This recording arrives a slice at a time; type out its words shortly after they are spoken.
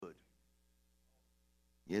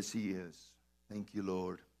Yes, he is. Thank you,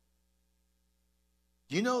 Lord.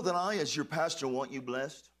 Do you know that I, as your pastor, want you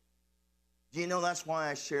blessed? Do you know that's why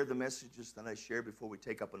I share the messages that I share before we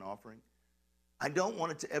take up an offering? I don't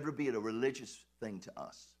want it to ever be a religious thing to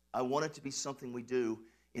us. I want it to be something we do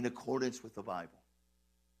in accordance with the Bible.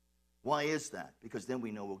 Why is that? Because then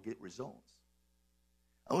we know we'll get results.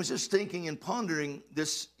 I was just thinking and pondering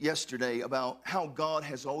this yesterday about how God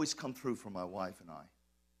has always come through for my wife and I.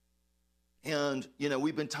 And,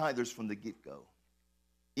 we've been tithers from the get-go.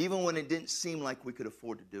 Even when it didn't seem like we could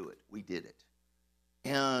afford to do it, we did it.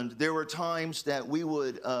 And there were times that we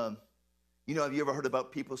would, have you ever heard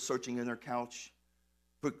about people searching in their couch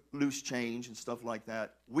for loose change and stuff like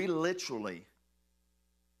that? We literally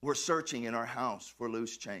were searching in our house for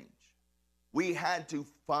loose change. We had to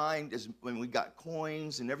find, when we got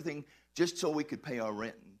coins and everything, just so we could pay our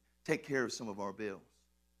rent and take care of some of our bills.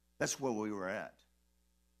 That's where we were at.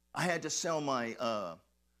 I had to sell my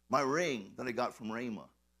ring that I got from Rhema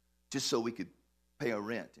just so we could pay our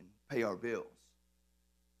rent and pay our bills.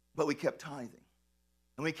 But we kept tithing,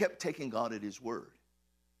 and we kept taking God at his word.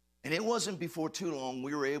 And it wasn't before too long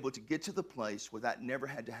we were able to get to the place where that never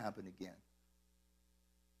had to happen again.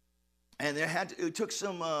 And it took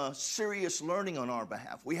some serious learning on our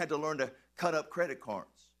behalf. We had to learn to cut up credit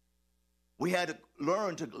cards. We had to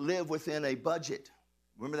learn to live within a budget.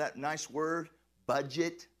 Remember that nice word,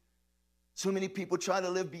 budget? So many people try to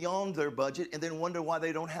live beyond their budget and then wonder why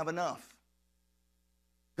they don't have enough.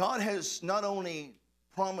 God has not only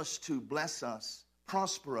promised to bless us,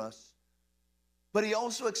 prosper us, but he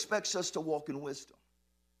also expects us to walk in wisdom.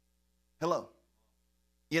 Hello.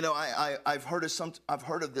 I've heard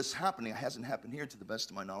of this happening. It hasn't happened here to the best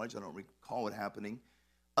of my knowledge. I don't recall it happening.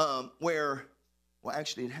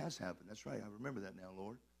 Actually it has happened. That's right. I remember that now,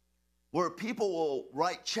 Lord. Where people will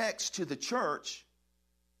write checks to the church,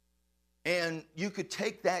 and you could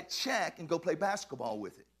take that check and go play basketball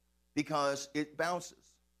with it because it bounces.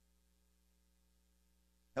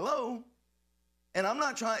 Hello? And I'm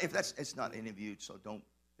not trying, it's not any of you, so don't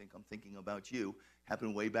think I'm thinking about you.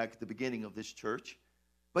 Happened way back at the beginning of this church.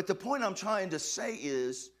 But the point I'm trying to say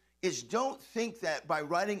is don't think that by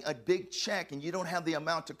writing a big check and you don't have the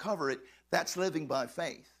amount to cover it, that's living by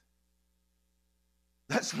faith.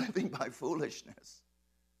 That's living by foolishness.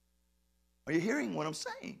 Are you hearing what I'm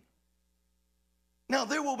saying? Now,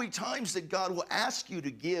 there will be times that God will ask you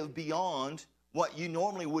to give beyond what you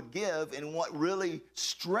normally would give and what really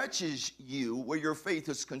stretches you where your faith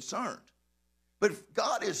is concerned. But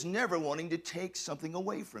God is never wanting to take something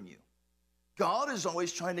away from you. God is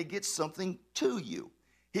always trying to get something to you.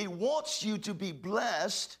 He wants you to be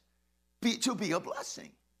blessed, to be a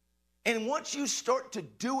blessing. And once you start to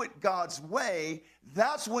do it God's way,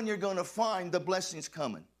 that's when you're going to find the blessings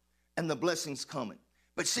coming. And the blessings coming.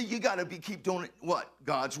 But see, you got to keep doing it, what?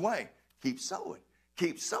 God's way. Keep sowing,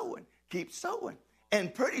 keep sowing, keep sowing.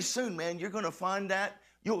 And pretty soon, man, you're going to find that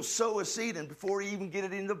you'll sow a seed, and before you even get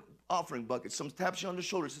it in the offering bucket, someone taps you on the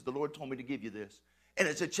shoulder and says, the Lord told me to give you this. And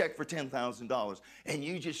it's a check for $10,000. And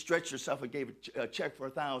you just stretched yourself and gave a check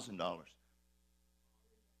for $1,000.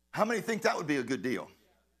 How many think that would be a good deal?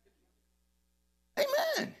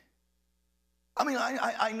 Amen. I mean,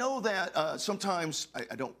 I know that sometimes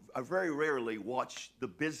I very rarely watch the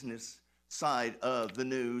business side of the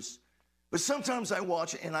news, but sometimes I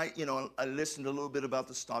watch it and I listened a little bit about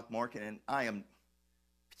the stock market, and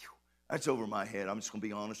that's over my head. I'm just going to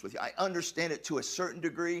be honest with you. I understand it to a certain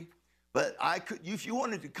degree, but if you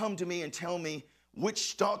wanted to come to me and tell me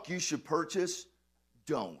which stock you should purchase,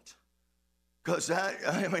 don't. Because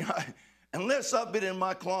unless I've been in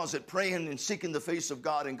my closet praying and seeking the face of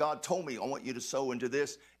God, and God told me, I want you to sow into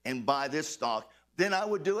this and buy this stock, then I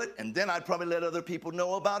would do it, and then I'd probably let other people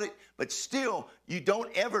know about it. But still, you don't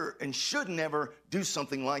ever and should never do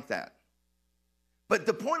something like that. But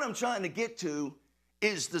the point I'm trying to get to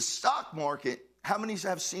is the stock market. How many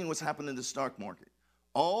have seen what's happened in the stock market?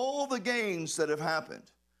 All the gains that have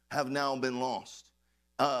happened have now been lost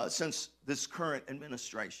since this current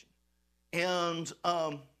administration. And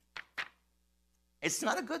it's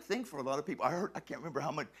not a good thing for a lot of people. I can't remember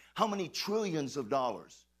how many trillions of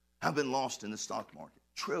dollars have been lost in the stock market.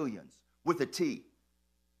 Trillions, with a T.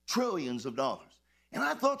 Trillions of dollars. And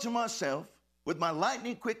I thought to myself, with my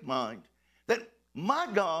lightning quick mind, that my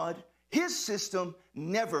God, his system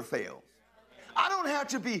never fails. I don't have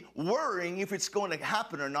to be worrying if it's going to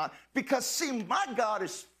happen or not, because, see, my God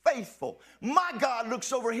is faithful. My God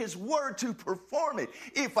looks over his word to perform it.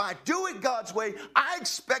 If I do it God's way, I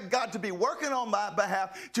expect God to be working on my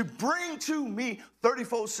behalf to bring to me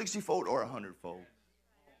 30-fold, 60-fold, or 100-fold.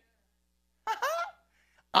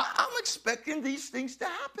 I'm expecting these things to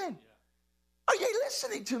happen. Are you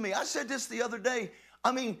listening to me? I said this the other day.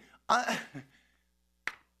 I mean,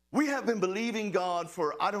 we have been believing God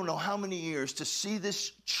for I don't know how many years to see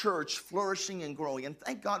this church flourishing and growing. And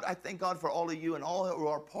thank God, I thank God for all of you and all who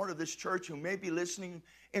are part of this church who may be listening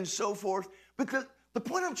and so forth. Because the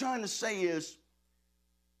point I'm trying to say is,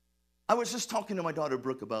 I was just talking to my daughter,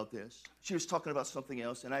 Brooke, about this. She was talking about something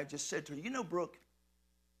else, and I just said to her, you know, Brooke,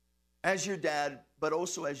 as your dad, but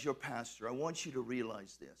also as your pastor, I want you to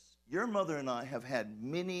realize this. Your mother and I have had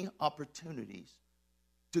many opportunities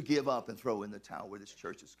to give up and throw in the towel where this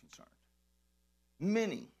church is concerned.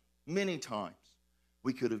 Many, many times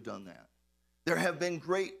we could have done that. There have been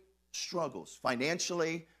great struggles,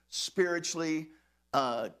 financially, spiritually,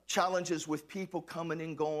 challenges with people coming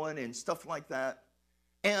and going and stuff like that.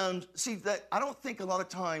 And see, that I don't think a lot of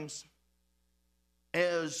times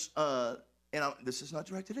as, this is not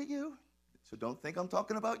directed at you, so don't think I'm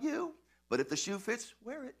talking about you, but if the shoe fits,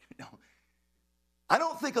 wear it. No. I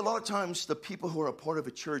don't think a lot of times the people who are a part of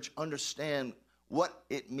a church understand what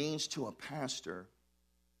it means to a pastor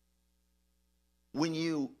when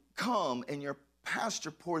you come and your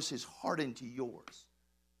pastor pours his heart into yours.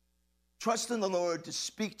 Trust in the Lord to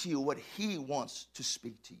speak to you what he wants to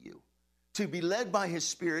speak to you, to be led by his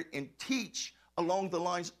Spirit and teach along the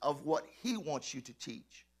lines of what he wants you to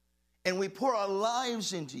teach. And we pour our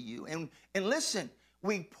lives into you. And listen,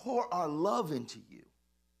 we pour our love into you.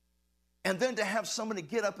 And then to have somebody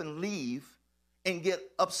get up and leave and get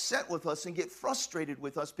upset with us and get frustrated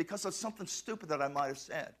with us because of something stupid that I might have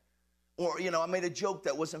said. Or, you know, I made a joke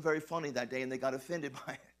that wasn't very funny that day and they got offended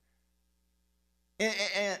by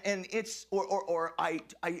it. And it's, or I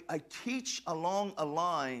teach along the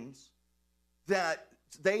lines that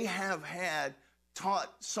they have had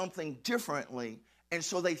taught something differently. And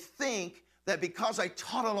so they think that because I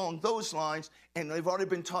taught along those lines and they've already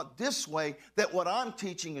been taught this way, that what I'm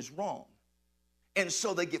teaching is wrong. And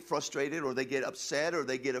so they get frustrated or they get upset or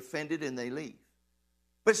they get offended and they leave.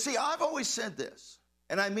 But see, I've always said this,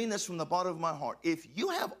 and I mean this from the bottom of my heart. If you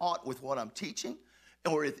have aught with what I'm teaching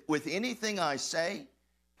or with anything I say,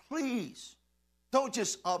 please don't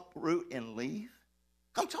just uproot and leave.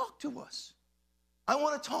 Come talk to us. I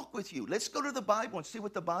want to talk with you. Let's go to the Bible and see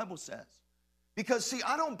what the Bible says. Because, see,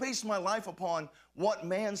 I don't base my life upon what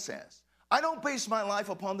man says. I don't base my life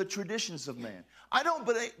upon the traditions of man. I don't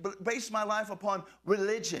base my life upon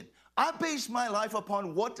religion. I base my life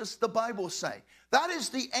upon what does the Bible say. That is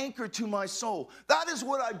the anchor to my soul. That is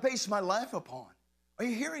what I base my life upon. Are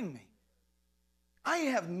you hearing me? I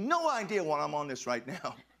have no idea why I'm on this right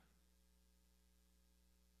now.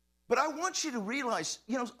 But I want you to realize,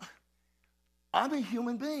 you know, I'm a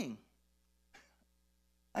human being.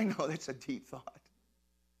 I know that's a deep thought.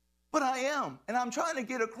 But I am, and I'm trying to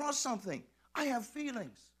get across something. I have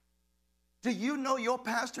feelings. Do you know your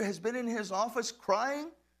pastor has been in his office crying?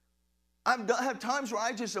 I have times where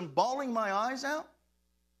I just am bawling my eyes out.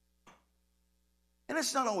 And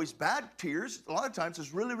it's not always bad tears. A lot of times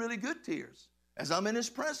it's really, really good tears as I'm in his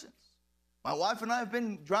presence. My wife and I have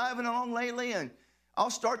been driving along lately, and I'll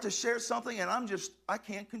start to share something, and I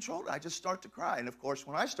can't control it. I just start to cry. And, of course,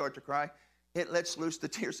 when I start to cry, it lets loose the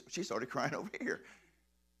tears. She started crying over here.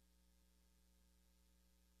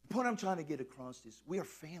 The point I'm trying to get across is we are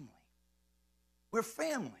family. We're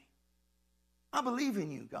family. I believe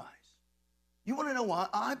in you guys. You want to know why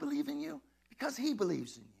I believe in you? Because he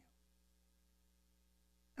believes in you.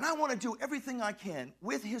 And I want to do everything I can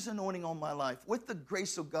with his anointing on my life, with the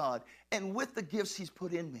grace of God, and with the gifts he's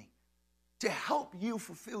put in me to help you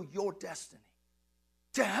fulfill your destiny,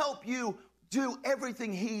 to help you do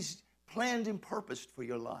everything he's planned and purposed for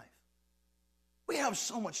your life. We have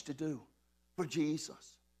so much to do for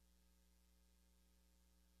Jesus.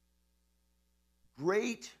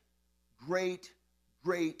 Great, great,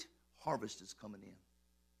 great harvest is coming in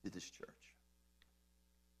to this church.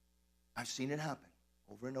 I've seen it happen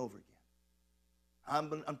over and over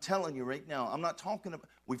again. I'm telling you right now, I'm not talking about,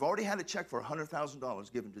 we've already had a check for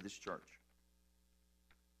 $100,000 given to this church.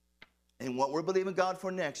 And what we're believing God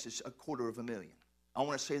for next is $250,000. I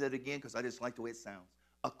want to say that again because I just like the way it sounds.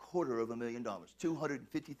 $250,000,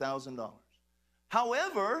 $250,000.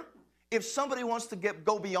 However, if somebody wants to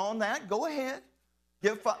go beyond that, go ahead.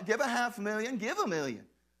 Give $500,000, give $1 million.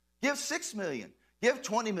 Give $6 million. Give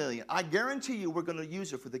 $20 million. I guarantee you we're going to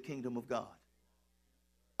use it for the kingdom of God.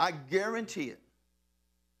 I guarantee it.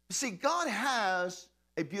 See, God has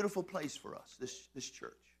a beautiful place for us, this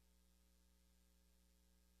church.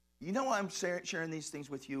 You know why I'm sharing these things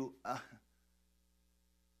with you?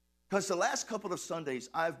 Because the last couple of Sundays,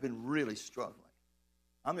 I've been really struggling.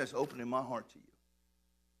 I'm just opening my heart to you.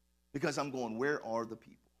 Because I'm going, where are the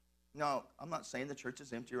people? Now, I'm not saying the church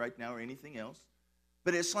is empty right now or anything else,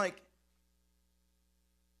 but it's like,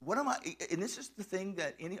 what am I, and this is the thing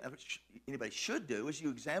that anybody should do, is you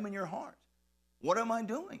examine your heart. What am I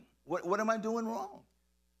doing? What am I doing wrong?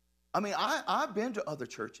 I mean, I've been to other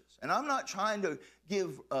churches, and I'm not trying to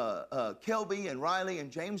give Kelby and Riley and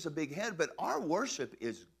James a big head, but our worship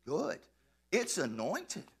is good. It's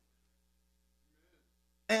anointed.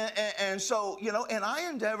 And so, and I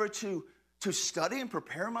endeavor to study and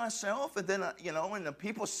prepare myself, and then, and the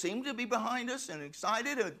people seem to be behind us and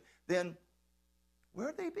excited, and then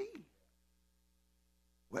where'd they be?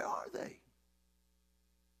 Where are they?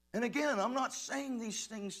 And again, I'm not saying these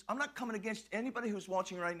things. I'm not coming against anybody who's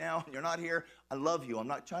watching right now, and you're not here. I love you. I'm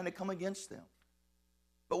not trying to come against them.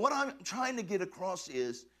 But what I'm trying to get across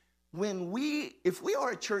is, if we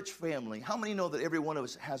are a church family, how many know that every one of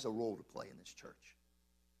us has a role to play in this church?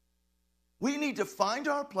 We need to find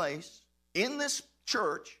our place in this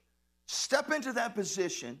church, step into that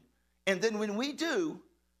position, and then when we do,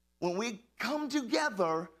 when we come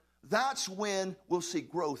together, that's when we'll see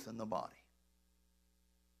growth in the body.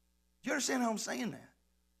 Do you understand how I'm saying that?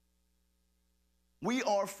 We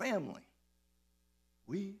are family.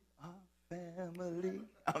 We are family.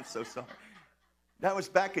 I'm so sorry. That was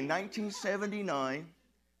back in 1979,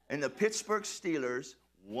 and the Pittsburgh Steelers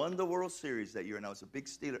won the World Series that year, and I was a big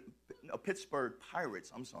Pittsburgh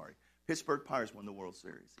Pirates, I'm sorry. Pittsburgh Pirates won the World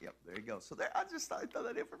Series. Yep, there you go. So I just thought I'd throw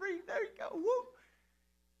that in for free. There you go. Woo.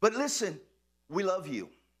 But listen, we love you.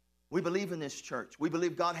 We believe in this church. We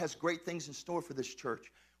believe God has great things in store for this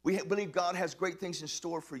church. We believe God has great things in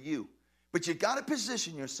store for you. But you got to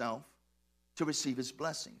position yourself to receive his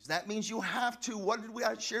blessings. That means you have to, what did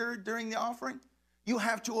I share during the offering? You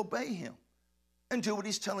have to obey him and do what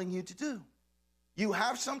he's telling you to do. You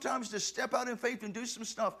have sometimes to step out in faith and do some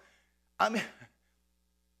stuff. I mean,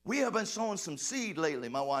 we have been sowing some seed lately,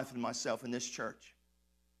 my wife and myself, in this church.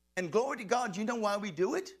 And glory to God, you know why we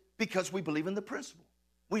do it? Because we believe in the principle.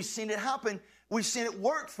 We've seen it happen. We've seen it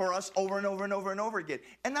work for us over and over and over and over again.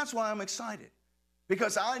 And that's why I'm excited.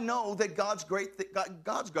 Because I know that God's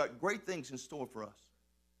got great things in store for us.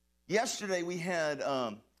 Yesterday we had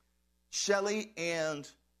Shelly and,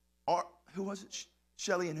 who was it?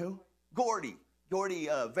 Shelly and who? Gordy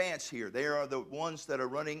Vance here. They are the ones that are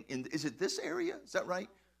running in, is it this area? Is that right?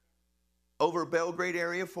 Over Belgrade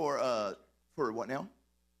area for what now?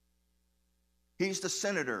 He's the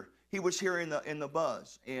senator. He was here in the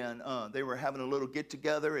buzz, and they were having a little get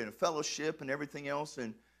together and a fellowship and everything else.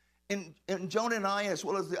 And Jonah and I, as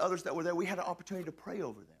well as the others that were there, we had an opportunity to pray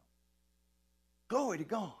over them. Glory to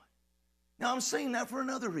God. Now I'm saying that for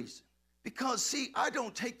another reason, because see, I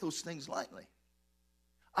don't take those things lightly.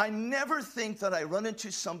 I never think that I run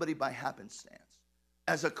into somebody by happenstance,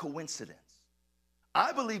 as a coincidence.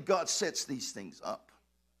 I believe God sets these things up.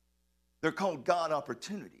 They're called God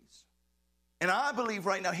opportunities. And I believe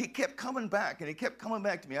right now, he kept coming back, and he kept coming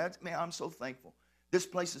back to me. Man, I'm so thankful. This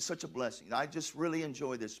place is such a blessing. I just really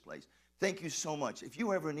enjoy this place. Thank you so much. If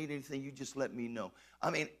you ever need anything, you just let me know.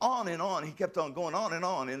 I mean, on and on. He kept on going on and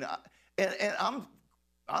on. And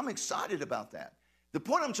I'm excited about that. The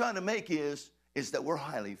point I'm trying to make is that we're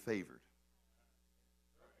highly favored.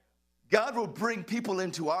 God will bring people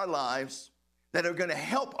into our lives that are going to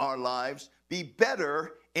help our lives be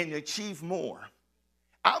better and achieve more.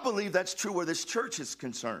 I believe that's true where this church is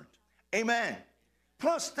concerned. Amen.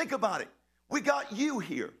 Plus, think about it. We got you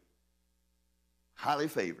here. Highly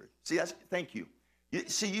favored. See, thank you.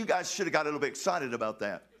 See, you guys should have got a little bit excited about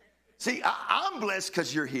that. See, I'm blessed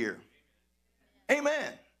because you're here.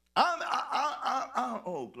 Amen.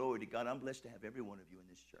 Oh, glory to God. I'm blessed to have every one of you in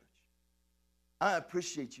this church. I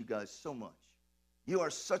appreciate you guys so much. You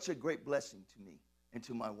are such a great blessing to me and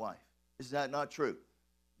to my wife. Is that not true?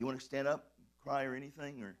 You want to stand up, cry or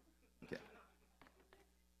anything? Or okay.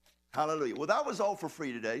 Hallelujah. Well, that was all for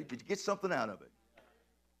free today. Did you get something out of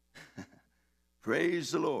it?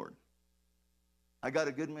 Praise the Lord. I got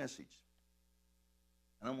a good message,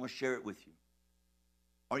 and I'm going to share it with you.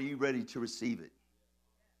 Are you ready to receive it?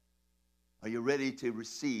 Are you ready to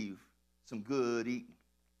receive some good eating?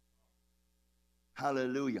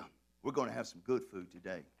 Hallelujah. We're going to have some good food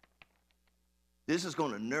today. This is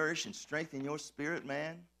going to nourish and strengthen your spirit,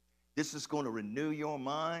 man. This is going to renew your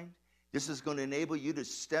mind. This is going to enable you to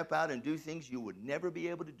step out and do things you would never be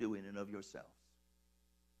able to do in and of yourselves.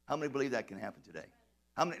 How many believe that can happen today?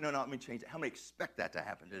 How many? No, let me change it. How many expect that to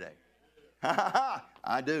happen today?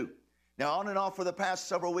 I do. Now, on and off for the past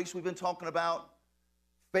several weeks, we've been talking about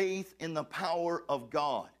faith in the power of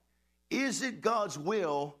God. Is it God's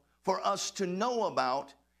will for us to know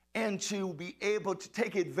about and to be able to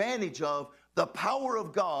take advantage of the power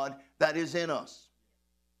of God that is in us?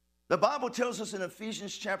 The Bible tells us in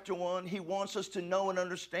Ephesians chapter 1, he wants us to know and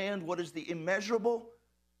understand what is the immeasurable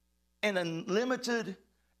and unlimited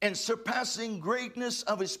and surpassing greatness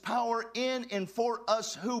of his power in and for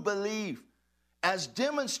us who believe, as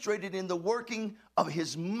demonstrated in the working of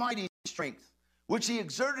his mighty strength, which he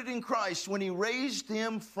exerted in Christ when he raised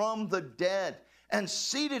him from the dead and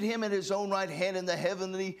seated him at his own right hand in the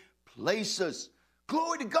heavenly places.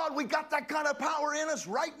 Glory to God, we got that kind of power in us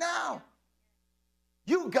right now.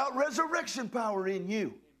 You've got resurrection power in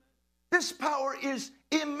you. This power is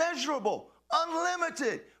immeasurable,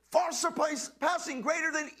 unlimited, far surpassing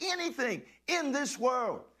greater than anything in this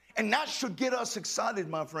world. And that should get us excited,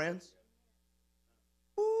 my friends.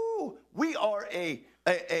 Ooh, we are a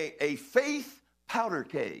faith powder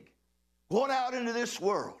keg going out into this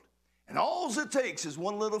world. And all it takes is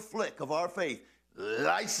one little flick of our faith.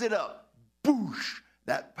 Lights it up. Boosh.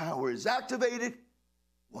 That power is activated.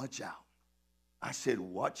 Watch out. I said,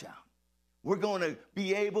 watch out. We're going to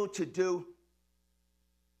be able to do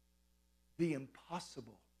the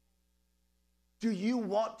impossible. Do you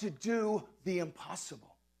want to do the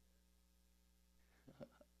impossible?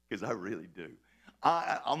 Because I really do.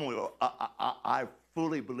 I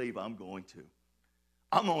fully believe I'm going to.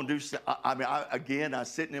 I'm going to do. I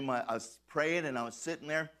was praying and I was sitting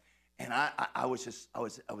there, and I was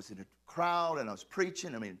in a crowd and I was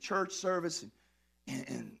preaching. Church service,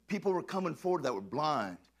 and people were coming forward that were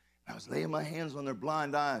blind. I was laying my hands on their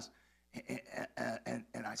blind eyes, and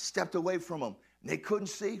I stepped away from them. And they couldn't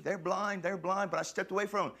see. They're blind, but I stepped away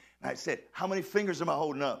from them. And I said, how many fingers am I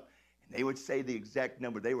holding up? And they would say the exact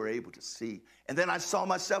number they were able to see. And then I saw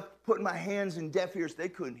myself putting my hands in deaf ears. They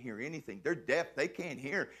couldn't hear anything. They're deaf. They can't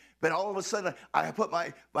hear. But all of a sudden, I put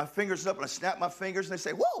my fingers up, and I snapped my fingers, and they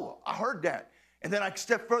say, whoa, I heard that. And then I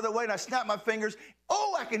stepped further away, and I snapped my fingers.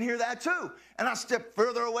 Oh, I can hear that too. And I stepped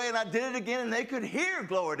further away, and I did it again, and they could hear,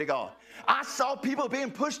 glory to God. I saw people being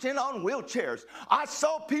pushed in on wheelchairs. I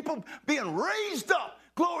saw people being raised up,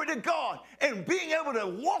 glory to God, and being able to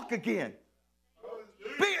walk again.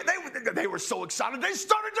 They were so excited, they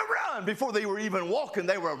started to run. Before they were even walking,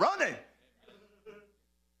 they were running.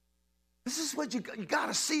 This is what you got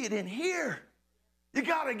to see it in here. You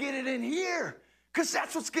got to get it in here. Because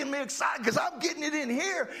that's what's getting me excited, because I'm getting it in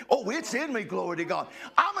here. Oh, it's in me, glory to God.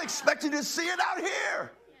 I'm expecting to see it out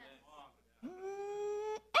here.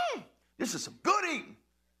 This is some good eating.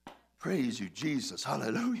 Praise you, Jesus.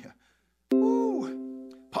 Hallelujah.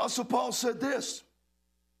 Ooh. Apostle Paul said this.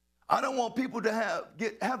 I don't want people to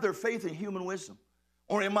have their faith in human wisdom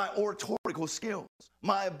or in my oratorical skills,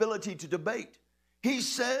 my ability to debate. He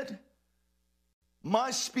said,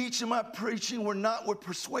 my speech and my preaching were not with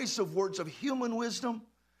persuasive words of human wisdom,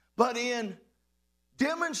 but in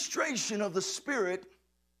demonstration of the Spirit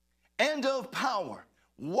and of power.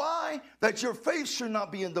 Why? That your faith should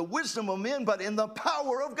not be in the wisdom of men, but in the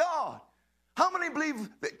power of God. How many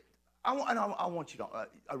believe that? I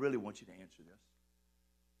really want you to answer this.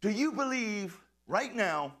 Do you believe right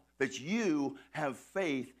now that you have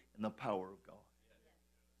faith in the power of God?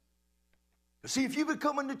 See, if you've been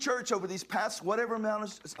coming to church over these past whatever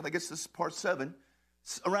amount, I guess this is part 7,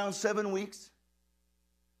 around 7 weeks,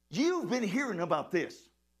 you've been hearing about this.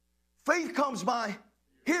 Faith comes by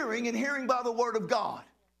hearing, and hearing by the word of God.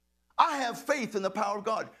 I have faith in the power of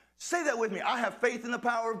God. Say that with me. I have faith in the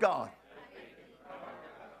power of God.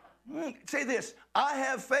 Say this. I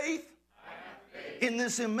have faith in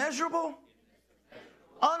this immeasurable,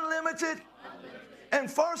 unlimited,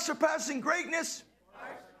 and far surpassing greatness,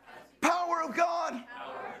 power of God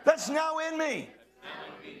that's now in me.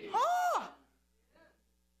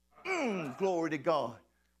 Glory to God.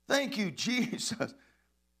 Thank you, Jesus.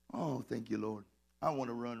 Oh, thank you, Lord. I want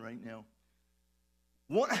to run right now.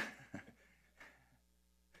 If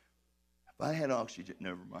I had oxygen,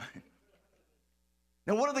 never mind.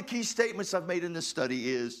 Now, one of the key statements I've made in this study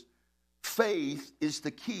is faith is the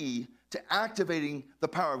key to activating the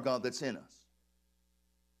power of God that's in us.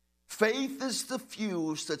 Faith is the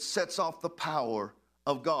fuse that sets off the power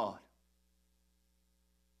of God.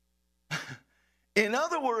 In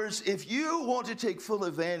other words, if you want to take full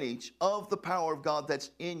advantage of the power of God that's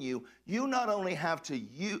in you, you not only have to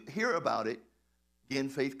hear about it, again,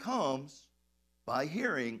 faith comes by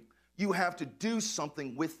hearing, you have to do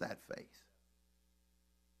something with that faith.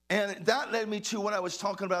 And that led me to what I was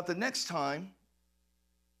talking about the next time.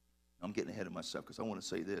 I'm getting ahead of myself because I want to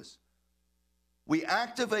say this. We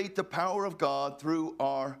activate the power of God through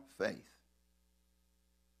our faith.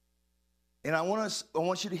 And I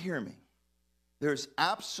want you to hear me. There's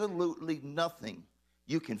absolutely nothing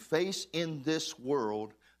you can face in this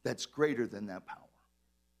world that's greater than that power.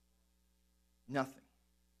 Nothing.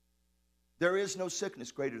 There is no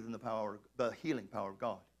sickness greater than the healing power of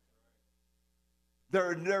God.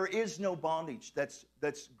 There is no bondage that's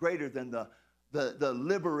greater than the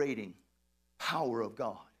liberating power of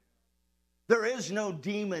God. There is no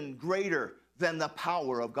demon greater than the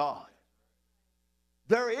power of God.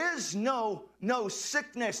 There is no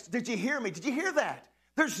sickness. Did you hear me? Did you hear that?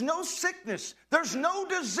 There's no sickness. There's no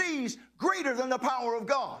disease greater than the power of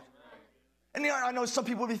God. And I know some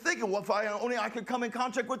people will be thinking, well, if I could come in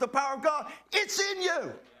contact with the power of God. It's in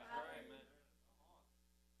you.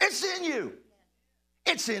 It's in you.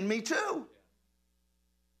 It's in me too.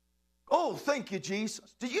 Oh, thank you,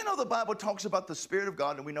 Jesus. Do you know the Bible talks about the Spirit of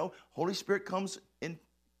God? And we know Holy Spirit comes and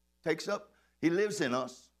takes up. He lives in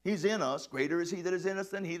us. He's in us. Greater is he that is in us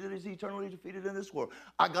than he that is eternally defeated in this world.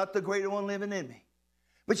 I got the greater one living in me.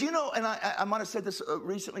 But you know, and I might have said this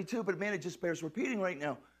recently too, but man, it just bears repeating right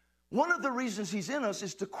now. One of the reasons he's in us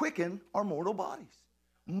is to quicken our mortal bodies.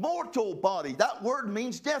 Mortal body. That word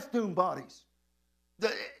means death-doomed bodies.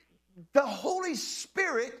 The Holy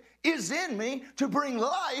Spirit is in me to bring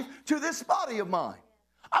life to this body of mine.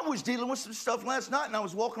 I was dealing with some stuff last night, and I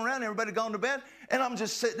was walking around, everybody gone to bed, and I'm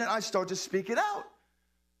just sitting there, and I start to speak it out.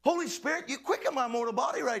 Holy Spirit, you quicken my mortal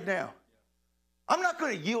body right now. I'm not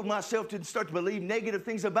going to yield myself to start to believe negative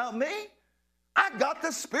things about me. I got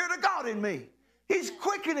the Spirit of God in me. He's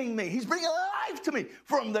quickening me. He's bringing life to me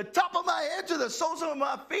from the top of my head to the soles of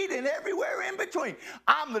my feet and everywhere in between.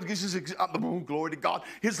 Glory to God.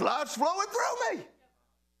 His life's flowing through me.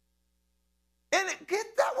 And get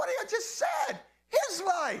that what I just said. His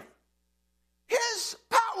life, his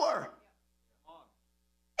power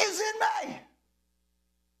is in me.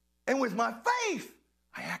 And with my faith,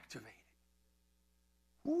 I activate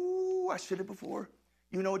it. Ooh, I said it before.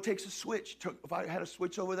 You know, it takes a switch. If I had a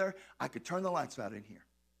switch over there, I could turn the lights out in here.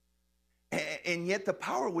 And yet the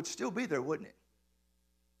power would still be there, wouldn't it?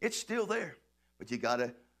 It's still there. But you got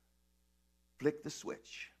to flick the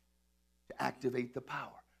switch to activate the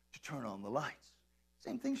power, to turn on the lights.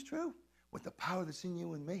 Same thing's true with the power that's in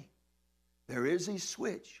you and me. There is a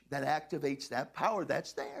switch that activates that power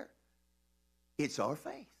that's there. It's our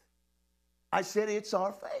faith. I said it's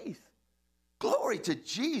our faith. Glory to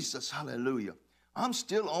Jesus. Hallelujah. I'm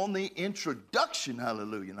still on the introduction,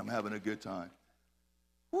 hallelujah, and I'm having a good time.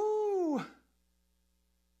 Woo!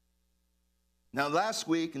 Now, last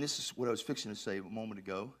week, and this is what I was fixing to say a moment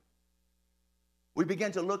ago, we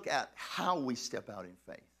began to look at how we step out in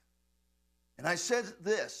faith. And I said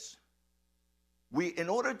this, in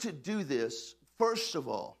order to do this, first of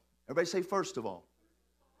all, everybody say first of all,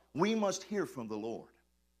 we must hear from the Lord.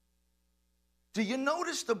 Do you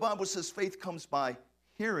notice the Bible says faith comes by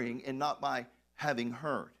hearing and not by having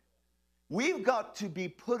heard? We've got to be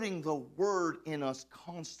putting the word in us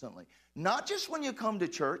constantly. Not just when you come to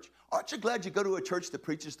church. Aren't you glad you go to a church that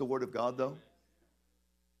preaches the word of God, though?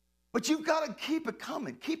 But you've got to keep it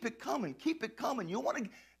coming, keep it coming, keep it coming. You want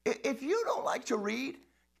to, if you don't like to read,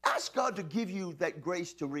 ask God to give you that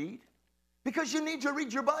grace to read, because you need to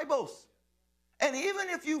read your Bibles. And even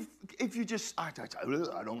if you just, I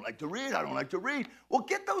don't like to read, I don't like to read. Well,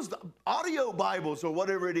 get those audio Bibles or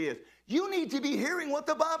whatever it is. You need to be hearing what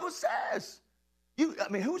the Bible says.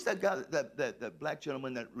 Who's that guy, that black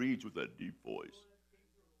gentleman that reads with that deep voice?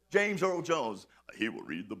 James Earl Jones. He will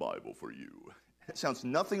read the Bible for you. It sounds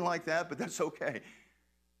nothing like that, but that's okay.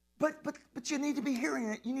 But you need to be hearing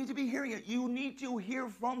it. You need to be hearing it. You need to hear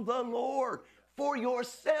from the Lord for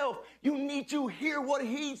yourself. You need to hear what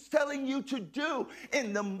he's telling you to do.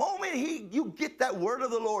 And the moment you get that word of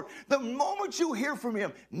the Lord, the moment you hear from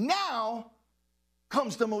him, now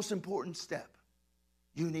comes the most important step.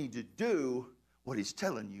 You need to do what he's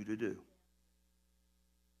telling you to do.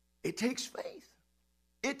 It takes faith.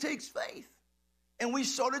 It takes faith. And we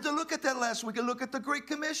started to look at that last week and look at the Great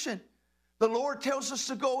Commission. The Lord tells us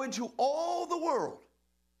to go into all the world.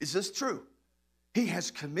 Is this true? He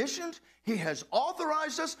has commissioned, he has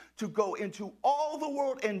authorized us to go into all the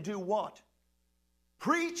world and do what?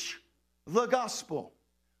 Preach the gospel.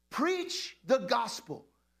 Preach the gospel.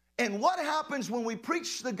 And what happens when we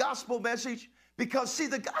preach the gospel message? Because, see,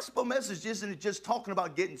 the gospel message isn't just talking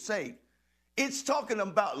about getting saved. It's talking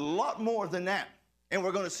about a lot more than that. And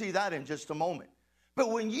we're going to see that in just a moment.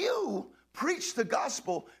 But when you preach the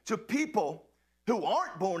gospel to people who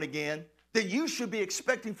aren't born again, then you should be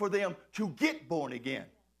expecting for them to get born again.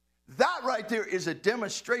 That right there is a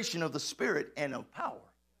demonstration of the Spirit and of power.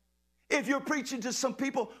 If you're preaching to some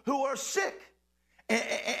people who are sick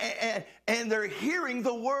and they're hearing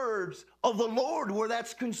the words of the Lord where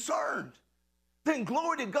that's concerned, then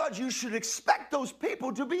glory to God, you should expect those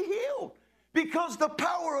people to be healed, because the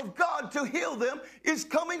power of God to heal them is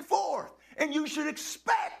coming forth. And you should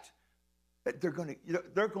expect that they're going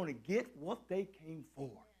to get what they came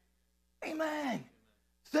for. Amen.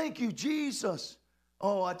 Thank you, Jesus.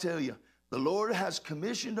 Oh, I tell you, the Lord has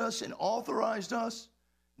commissioned us and authorized us.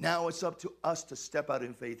 Now it's up to us to step out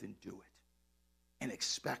in faith and do it and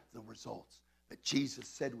expect the results that Jesus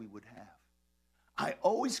said we would have. I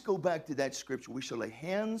always go back to that scripture. We shall lay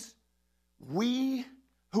hands. We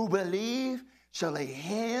who believe shall lay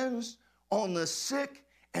hands on the sick,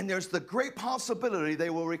 and there's the great possibility they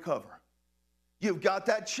will recover. You've got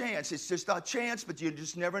that chance. It's just a chance, but you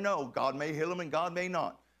just never know. God may heal them and God may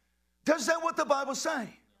not. Does that what the Bible say?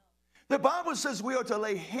 The Bible says we are to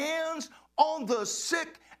lay hands on the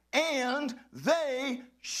sick and they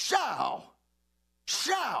shall.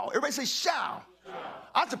 Shall. Everybody say shall.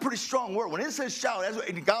 That's a pretty strong word. When it says shall, that's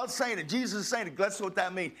what God's saying it, Jesus is saying it, that's what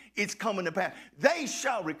that means. It's coming to pass. They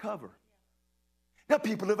shall recover. Now,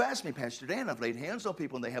 people have asked me, Pastor Dan, I've laid hands on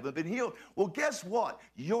people and they haven't been healed. Well, guess what?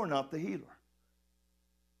 You're not the healer.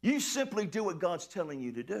 You simply do what God's telling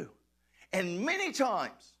you to do. And many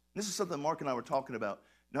times, this is something Mark and I were talking about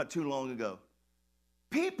not too long ago,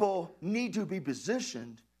 people need to be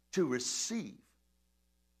positioned to receive.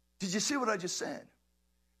 Did you see what I just said?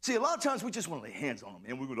 See, a lot of times we just want to lay hands on them.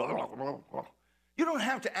 And we go, you don't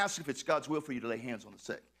have to ask if it's God's will for you to lay hands on the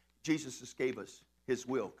sick. Jesus just gave us his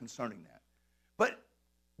will concerning that. But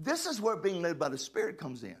this is where being led by the Spirit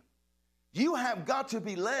comes in. You have got to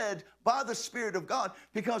be led by the Spirit of God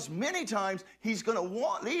because many times he's going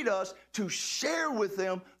to lead us to share with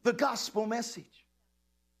them the gospel message.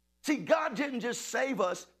 See, God didn't just save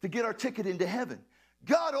us to get our ticket into heaven.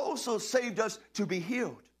 God also saved us to be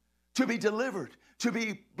healed, to be delivered, to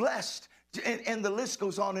be blessed. And the list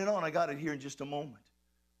goes on and on. I got it here in just a moment.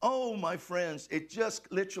 Oh, my friends, it just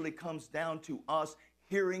literally comes down to us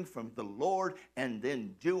hearing from the Lord and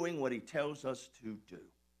then doing what he tells us to do.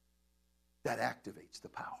 That activates the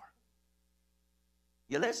power.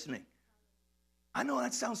 You're listening? I know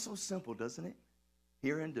that sounds so simple, doesn't it?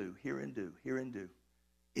 Hear and do, hear and do, hear and do.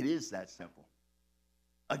 It is that simple.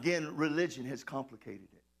 Again, religion has complicated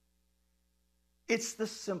it. It's the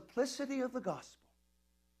simplicity of the gospel.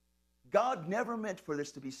 God never meant for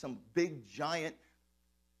this to be some big, giant,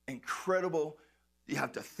 incredible, you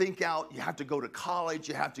have to think out, you have to go to college,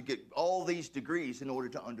 you have to get all these degrees in order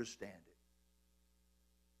to understand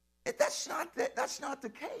it. That's not the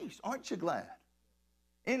case. Aren't you glad?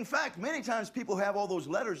 In fact, many times people who have all those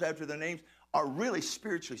letters after their names are really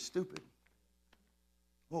spiritually stupid.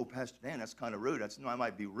 Oh, Pastor Dan, that's kind of rude. I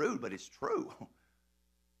might be rude, but it's true.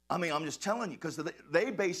 I mean, I'm just telling you, because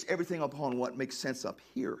they base everything upon what makes sense up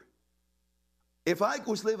here. If I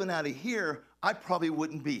was living out of here, I probably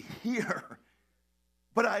wouldn't be here.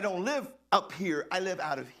 But I don't live up here. I live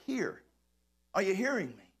out of here. Are you hearing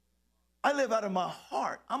me? I live out of my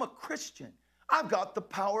heart. I'm a Christian. I've got the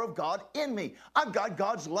power of God in me. I've got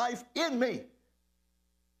God's life in me.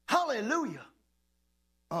 Hallelujah.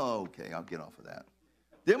 Oh, okay, I'll get off of that.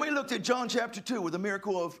 Then we looked at John chapter 2 where the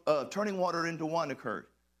miracle of turning water into wine occurred.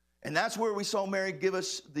 And that's where we saw Mary give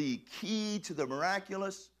us the key to the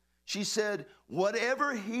miraculous. She said,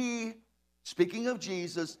 whatever he, speaking of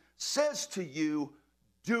Jesus, says to you,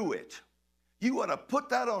 do it. You ought to put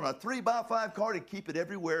that on a 3x5 card and keep it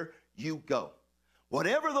everywhere you go.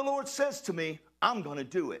 Whatever the Lord says to me, I'm going to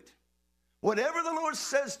do it. Whatever the Lord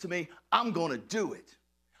says to me, I'm going to do it.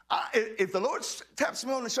 If the Lord taps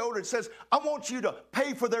me on the shoulder and says, I want you to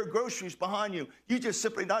pay for their groceries behind you, you just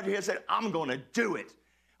simply nod your head and say, I'm going to do it.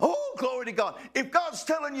 Oh, glory to God. If God's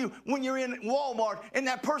telling you when you're in Walmart and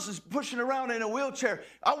that person's pushing around in a wheelchair,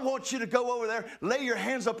 I want you to go over there, lay your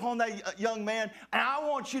hands upon that young man, and I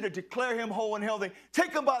want you to declare him whole and healthy.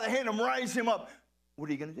 Take him by the hand and rise him up. What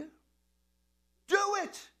are you going to do? Do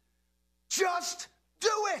it. Just do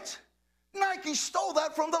it. Nike stole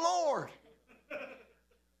that from the Lord.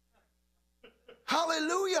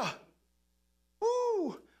 Hallelujah.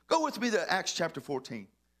 Woo. Go with me to Acts chapter 14.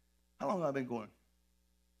 How long have I been going?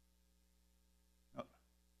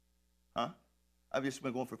 Huh? I've just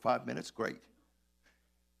been going for 5 minutes. Great.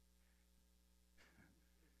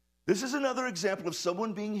 This is another example of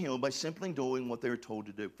someone being healed by simply doing what they were told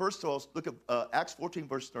to do. First of all, look at Acts 14,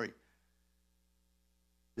 verse 3.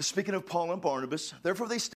 Speaking of Paul and Barnabas, therefore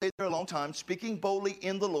they stayed there a long time, speaking boldly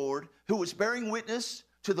in the Lord, who was bearing witness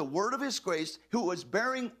to the word of his grace,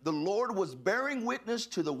 the Lord was bearing witness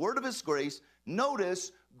to the word of his grace.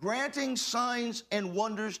 Notice, granting signs and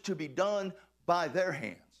wonders to be done by their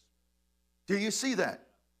hands. Do you see that?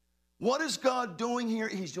 What is God doing here?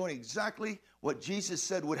 He's doing exactly what Jesus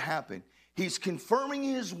said would happen. He's confirming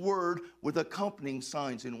his word with accompanying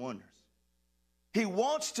signs and wonders. He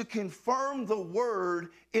wants to confirm the word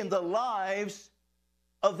in the lives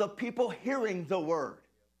of the people hearing the word.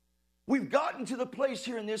 We've gotten to the place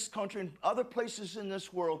here in this country and other places in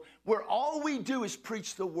this world where all we do is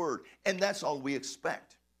preach the word, and that's all we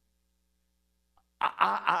expect.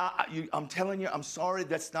 I'm telling you, I'm sorry,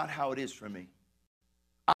 that's not how it is for me.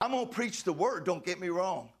 I'm going to preach the word, don't get me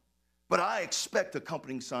wrong. But I expect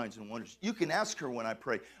accompanying signs and wonders. You can ask her when I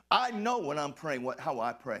pray. I know when I'm praying how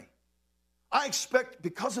I pray. I expect,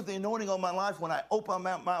 because of the anointing on my life, when I open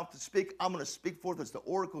my mouth to speak, I'm going to speak forth as the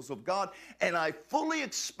oracles of God. And I fully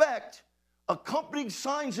expect accompanying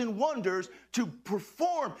signs and wonders to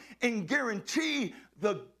perform and guarantee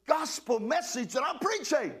the gospel message that I'm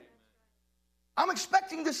preaching. I'm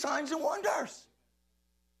expecting the signs and wonders.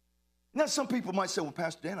 Now, some people might say, well,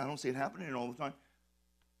 Pastor Dan, I don't see it happening all the time.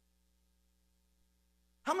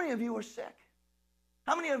 How many of you are sick?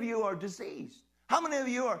 How many of you are diseased? How many of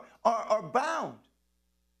you are bound?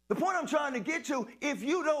 The point I'm trying to get to, if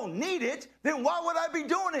you don't need it, then why would I be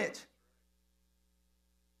doing it?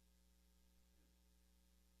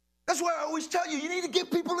 That's why I always tell you, you need to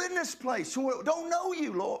get people in this place who don't know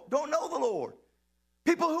you, Lord, don't know the Lord.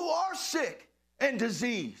 People who are sick and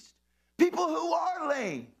diseased. People who are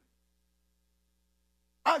lame.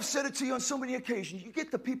 I've said it to you on so many occasions. You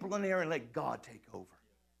get the people in there and let God take over.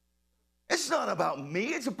 It's not about me,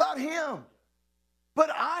 it's about him. But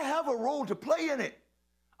I have a role to play in it.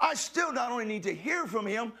 I still not only need to hear from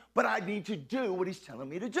him, but I need to do what he's telling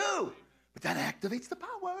me to do. But that activates the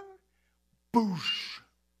power. Boosh.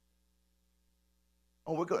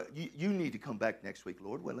 Oh, we're good. You need to come back next week,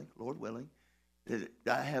 Lord willing. Lord willing.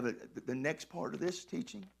 I have the next part of this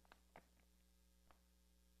teaching.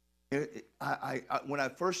 When I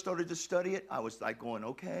first started to study it, I was like going,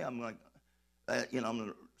 okay, I'm like,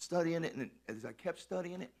 I'm studying it, and as I kept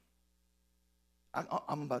studying it,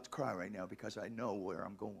 I'm about to cry right now because I know where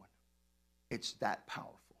I'm going. It's that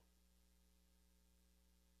powerful.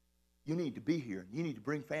 You need to be here. You need to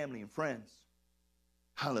bring family and friends.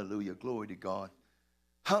 Hallelujah. Glory to God.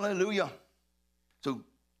 Hallelujah. So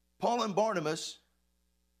Paul and Barnabas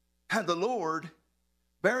had the Lord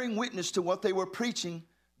bearing witness to what they were preaching,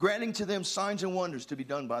 granting to them signs and wonders to be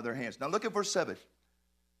done by their hands. Now look at verse 7.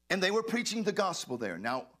 And they were preaching the gospel there.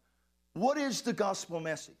 Now, what is the gospel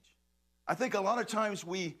message? I think a lot of times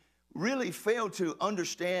we really fail to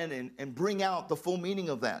understand and bring out the full meaning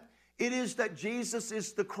of that. It is that Jesus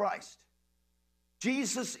is the Christ.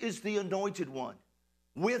 Jesus is the anointed one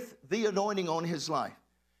with the anointing on his life.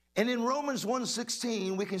 And in Romans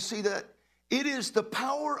 1:16, we can see that it is the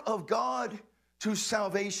power of God to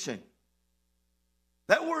salvation.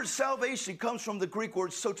 That word salvation comes from the Greek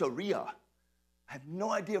word soteria. I have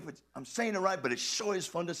no idea if I'm saying it right, but it sure is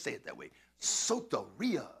fun to say it that way.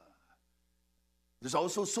 Soteria. There's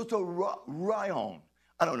also soterion.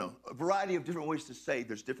 I don't know, a variety of different ways to say.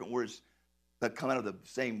 There's different words that come out of the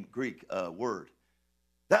same Greek word.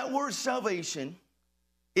 That word salvation,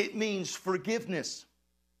 it means forgiveness,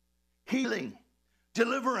 healing,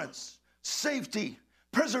 deliverance, safety,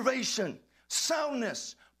 preservation,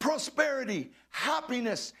 soundness, prosperity,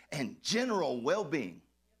 happiness, and general well-being.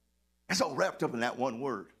 It's all wrapped up in that one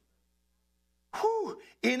word. Whew.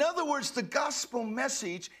 In other words, the gospel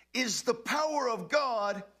message is the power of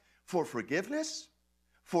God for forgiveness,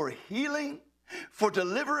 for healing, for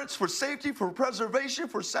deliverance, for safety, for preservation,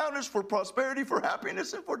 for soundness, for prosperity, for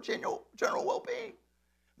happiness, and for general well-being.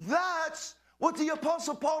 That's what the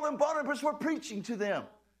Apostle Paul and Barnabas were preaching to them.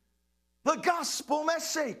 The gospel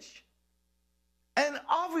message. And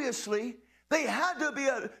obviously, they had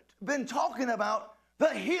to been talking about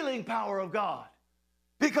the healing power of God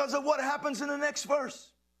because of what happens in the next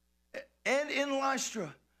verse. And in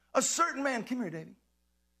Lystra, a certain man, come here, David.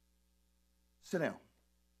 Sit down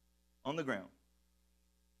on the ground.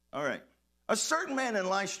 All right. A certain man in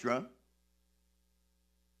Lystra, how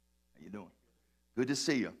you doing? Good to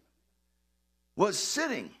see you. Was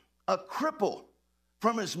sitting, a cripple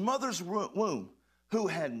from his mother's womb, who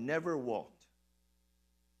had never walked.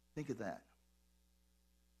 Think of that.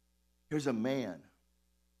 Here's a man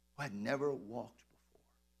who had never walked before,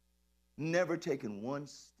 never taken one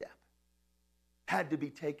step, had to be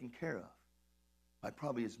taken care of by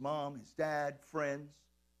probably his mom, his dad, friends,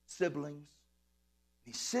 siblings.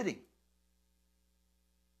 He's sitting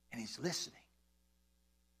and he's listening.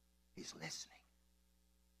 He's listening.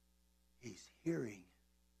 He's hearing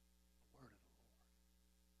the word of the Lord.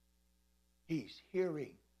 He's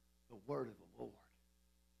hearing the word of the Lord.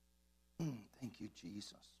 Thank you,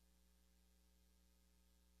 Jesus.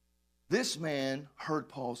 This man heard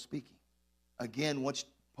Paul speaking. Again, what's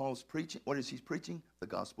Paul's preaching? What is he preaching? The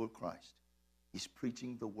gospel of Christ. He's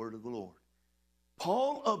preaching the word of the Lord.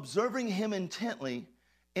 Paul, observing him intently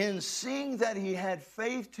in seeing that he had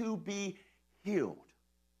faith to be healed.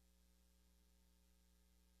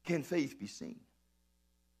 Can faith be seen?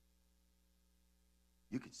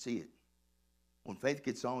 You can see it. When faith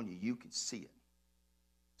gets on you, you can see it.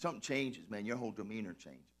 Something changes, man. Your whole demeanor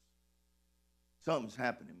changes. Something's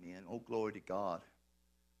happening, man. Oh, glory to God.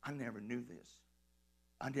 I never knew this.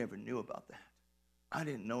 I never knew about that. I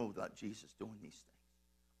didn't know about Jesus doing these things.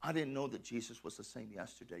 I didn't know that Jesus was the same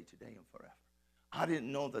yesterday, today, and forever. I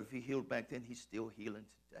didn't know that if he healed back then, he's still healing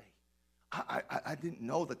today. I didn't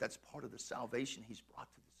know that that's part of the salvation he's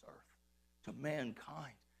brought to this earth, to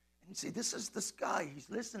mankind. And see, this is this guy. He's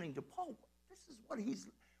listening to Paul. This is what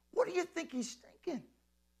do you think he's thinking?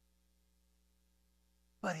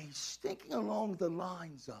 But he's thinking along the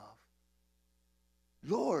lines of,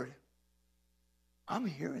 Lord, I'm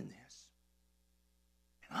hearing this,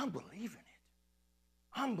 and I'm believing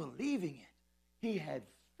it. I'm believing it. He had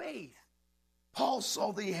faith. Paul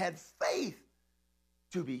saw that he had faith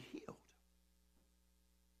to be healed.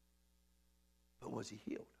 But was he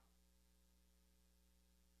healed?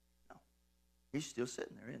 No. He's still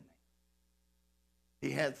sitting there, isn't he?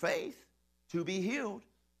 He had faith to be healed,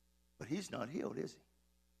 but he's not healed, is he?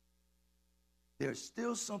 There's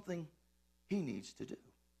still something he needs to do.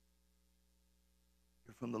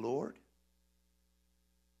 Hear from the Lord,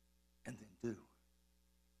 and then do.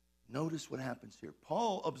 Notice what happens here.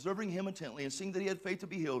 Paul, observing him intently and seeing that he had faith to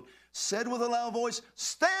be healed, said with a loud voice,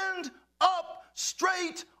 "Stand up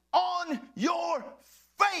straight on your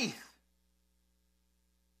faith."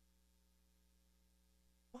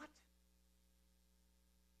 What?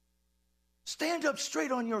 Stand up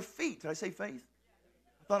straight on your feet. Did I say faith?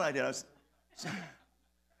 I thought I did.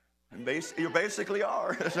 You basically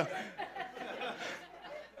are.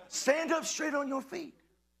 Stand up straight on your feet.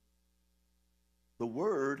 The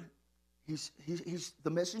word, he's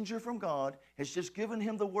the messenger from God, has just given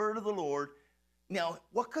him the word of the Lord. Now,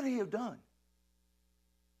 what could he have done?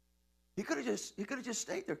 He could have just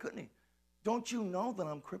stayed there, couldn't he? Don't you know that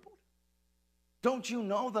I'm crippled? Don't you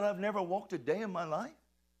know that I've never walked a day in my life?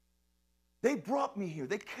 They brought me here.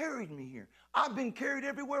 They carried me here. I've been carried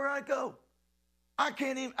everywhere I go. I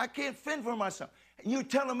can't fend for myself. And you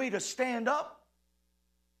telling me to stand up?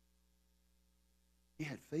 He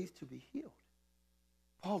had faith to be healed.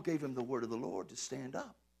 Paul gave him the word of the Lord to stand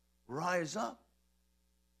up, rise up.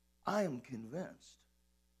 I am convinced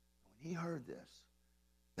when he heard this,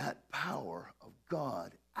 that power of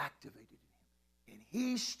God activated in him. And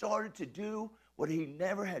he started to do what he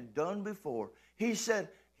never had done before. He said,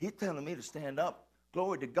 he's telling me to stand up.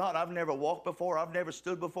 Glory to God. I've never walked before. I've never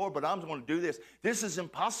stood before, but I'm going to do this. This is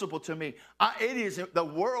impossible to me.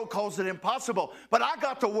 The world calls it impossible, but I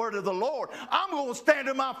got the word of the Lord. I'm going to stand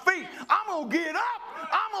on my feet. I'm going to get up.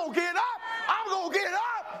 I'm going to get up. I'm going to get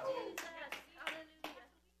up.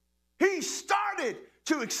 He started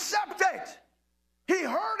to accept it. He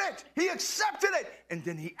heard it. He accepted it. And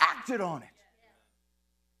then he acted on it.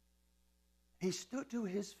 He stood to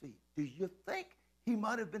his feet. Do you think he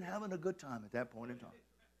might have been having a good time at that point in time?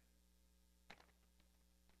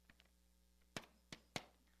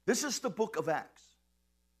 This is the book of Acts.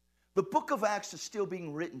 The book of Acts is still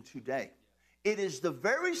being written today. It is the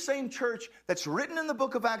very same church that's written in the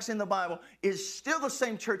book of Acts in the Bible is still the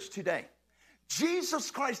same church today.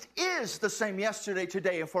 Jesus Christ is the same yesterday,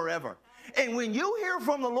 today, and forever. And when you hear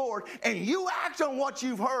from the Lord and you act on what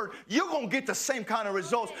you've heard, you're going to get the same kind of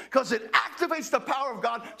results because it activates the power of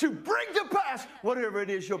God to bring to pass whatever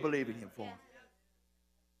it is you're believing him for.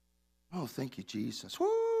 Oh, thank you, Jesus.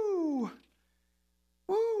 Woo!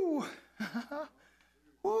 Woo!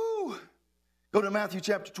 Woo! Go to Matthew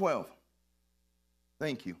chapter 12.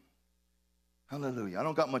 Thank you. Hallelujah. I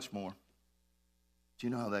don't got much more. But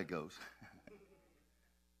you know how that goes.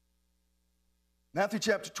 Matthew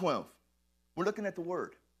chapter 12. We're looking at the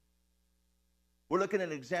word. We're looking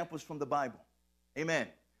at examples from the Bible. Amen.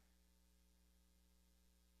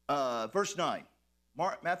 Verse 9.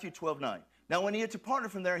 Matthew 12:9. Now when he had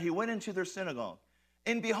departed from there, he went into their synagogue.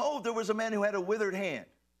 And behold, there was a man who had a withered hand.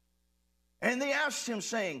 And they asked him,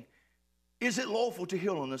 saying, is it lawful to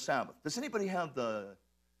heal on the Sabbath? Does anybody have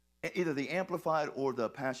either the Amplified or the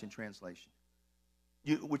Passion Translation?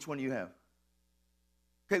 Which one do you have?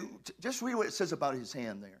 Okay, just read what it says about his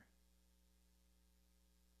hand there.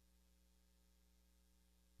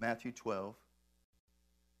 Matthew 12.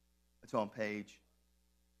 It's on page.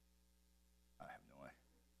 I have no idea.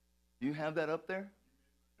 Do you have that up there?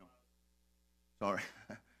 No. Sorry.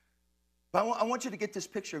 But I want you to get this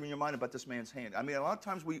picture in your mind about this man's hand. I mean, a lot of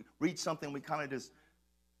times we read something, we kind of just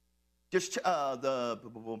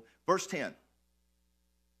verse 10.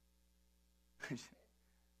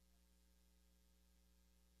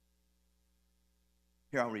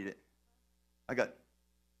 Here, I'll read it. I got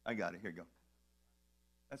it. Here you go.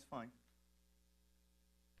 That's fine.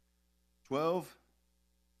 12.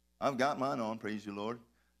 I've got mine on, praise you, Lord.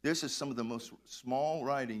 This is some of the most small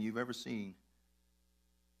writing you've ever seen.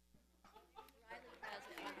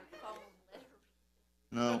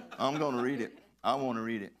 No, I'm going to read it. I want to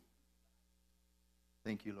read it.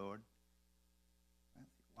 Thank you, Lord.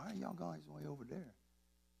 Why are y'all guys way over there?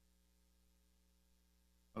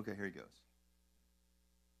 Okay, here he goes.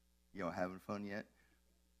 Y'all having fun yet?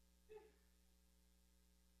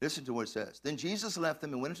 Listen to what it says. Then Jesus left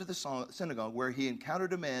them and went into the synagogue where he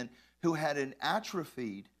encountered a man who had an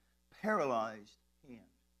atrophied, paralyzed hand.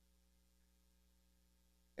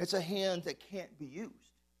 It's a hand that can't be used.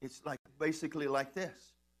 It's like basically like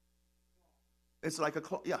this. It's like a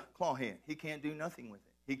claw hand. He can't do nothing with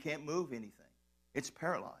it. He can't move anything. It's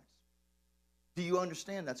paralyzed. Do you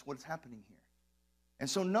understand that's what's happening here? And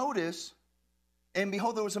so notice, and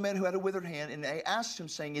behold, there was a man who had a withered hand, and they asked him,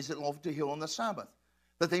 saying, is it lawful to heal on the Sabbath?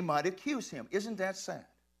 That they might accuse him. Isn't that sad?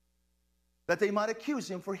 That they might accuse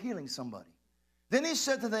him for healing somebody. Then he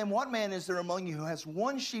said to them, what man is there among you who has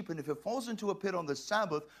one sheep, and if it falls into a pit on the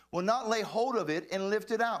Sabbath, will not lay hold of it and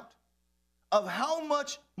lift it out? Of how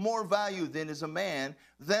much more value then is a man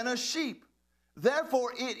than a sheep?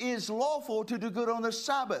 Therefore it is lawful to do good on the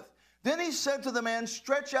Sabbath. Then he said to the man,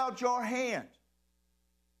 stretch out your hand.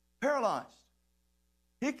 Paralyzed.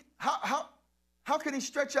 How can he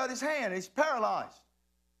stretch out his hand? He's paralyzed.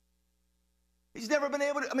 He's never been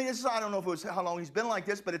able to, I don't know if it was how long he's been like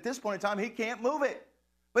this, but at this point in time, he can't move it.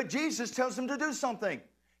 But Jesus tells him to do something.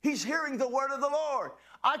 He's hearing the word of the Lord.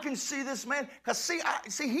 I can see this man, because see,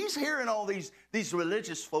 he's hearing all these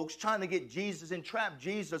religious folks trying to get Jesus, entrap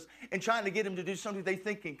Jesus, and trying to get him to do something they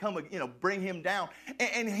think can come, bring him down.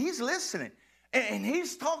 And he's listening, and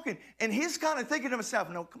he's talking, and he's kind of thinking to himself,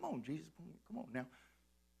 no, come on, Jesus, come on now.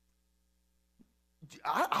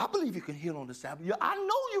 I believe you can heal on the Sabbath. I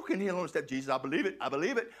know you can heal on the Sabbath. Jesus, I believe it. I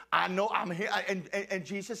believe it. I know I'm here. And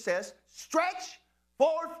Jesus says, stretch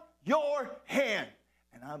forth your hand.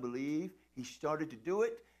 And I believe he started to do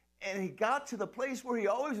it. And he got to the place where he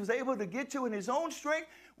always was able to get to in his own strength,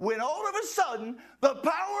 when all of a sudden the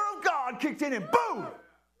power of God kicked in and boom,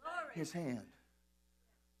 his hand was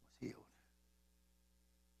healed.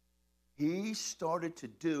 He started to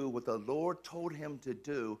do what the Lord told him to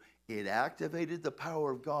do. It activated the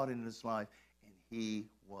power of God in his life, and he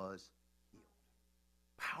was healed.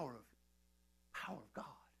 Power of God.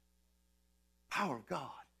 Power of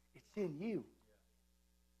God. It's in you.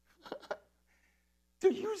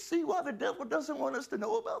 Do you see why the devil doesn't want us to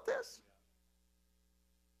know about this?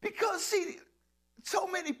 Because, see, so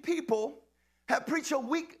many people have preached a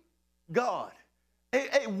weak God,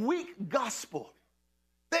 a weak gospel.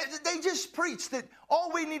 They just preach that all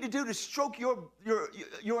we need to do to stroke your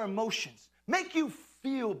emotions, make you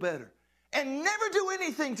feel better, and never do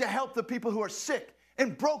anything to help the people who are sick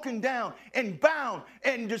and broken down and bound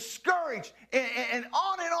and discouraged and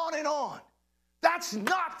on and on and on. That's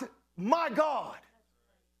not my God.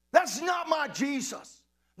 That's not my Jesus.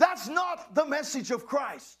 That's not the message of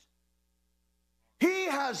Christ. He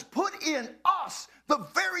has put in us the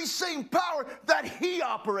very same power that he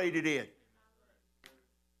operated in.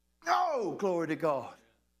 No, glory to God.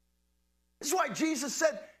 That's why Jesus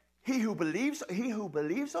said, he who believes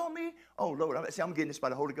on me, oh Lord, I'm getting this by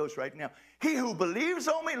the Holy Ghost right now. He who believes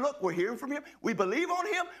on me, look, we're hearing from him. We believe on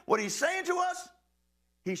him. What he's saying to us,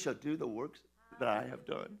 he shall do the works that I have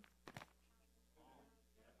done.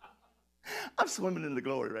 I'm swimming in the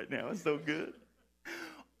glory right now. It's so good.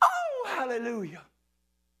 Oh, hallelujah.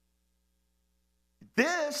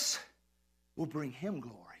 This will bring him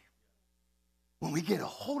glory. When we get a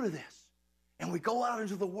hold of this and we go out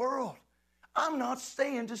into the world, I'm not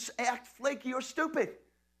saying to act flaky or stupid.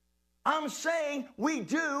 I'm saying we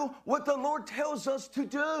do what the Lord tells us to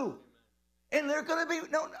do. And there are going to be,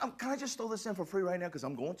 can I just throw this in for free right now? Because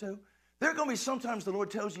I'm going to. There are going to be sometimes the Lord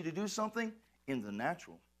tells you to do something in the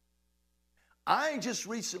natural. I just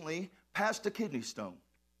recently passed a kidney stone.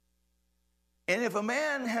 And if a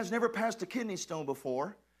man has never passed a kidney stone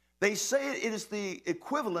before, they say it is the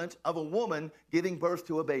equivalent of a woman giving birth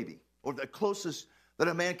to a baby, or the closest that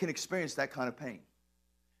a man can experience that kind of pain.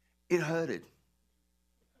 It hurted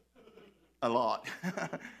a lot.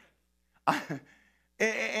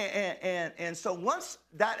 And so once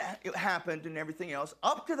that happened and everything else,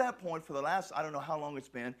 up to that point for the last, I don't know how long it's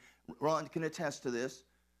been, Ron can attest to this,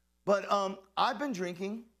 but I've been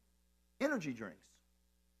drinking energy drinks.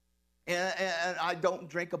 And I don't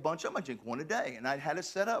drink a bunch of them. I drink one a day. And I had it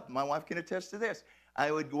set up. My wife can attest to this.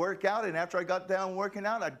 I would work out, and after I got down working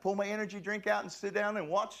out, I'd pull my energy drink out and sit down and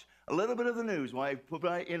watch A little bit of the news while I put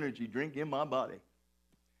my energy drink in my body.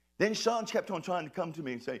 Then Sean kept on trying to come to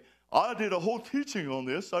me and say, I did a whole teaching on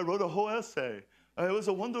this. I wrote a whole essay. It was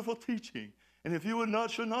a wonderful teaching. And if you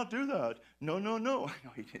should not do that. No. No,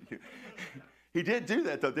 he didn't do He did do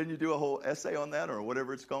that, though. Didn't you do a whole essay on that or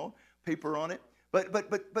whatever it's called? Paper on it?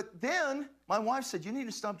 But then my wife said, you need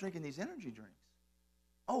to stop drinking these energy drinks.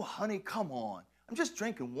 Oh, honey, come on. I'm just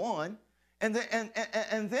drinking one. And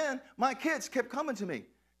then my kids kept coming to me.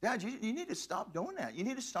 Dad, you need to stop doing that. You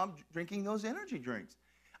need to stop drinking those energy drinks.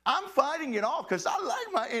 I'm fighting it off because I like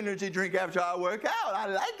my energy drink after I work out. I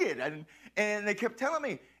like it. And they kept telling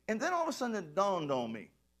me. And then all of a sudden it dawned on me.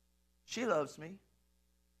 She loves me.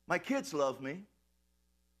 My kids love me.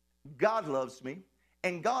 God loves me.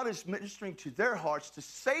 And God is ministering to their hearts to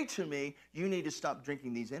say to me, you need to stop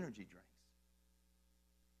drinking these energy drinks.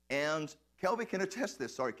 And Kelby can attest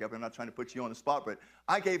this. Sorry, Kelby, I'm not trying to put you on the spot, but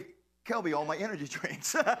I gave Kelby all my energy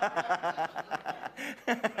drinks.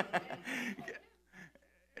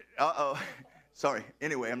 Uh-oh. Sorry.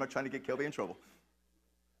 Anyway, I'm not trying to get Kelby in trouble.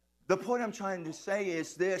 The point I'm trying to say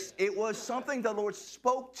is this. It was something the Lord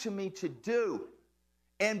spoke to me to do.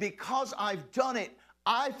 And because I've done it,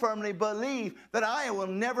 I firmly believe that I will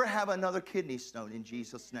never have another kidney stone in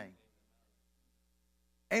Jesus' name.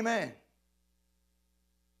 Amen.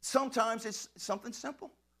 Sometimes it's something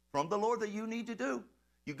simple from the Lord that you need to do.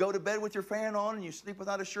 You go to bed with your fan on and you sleep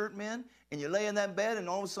without a shirt, men, and you lay in that bed and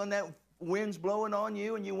all of a sudden that wind's blowing on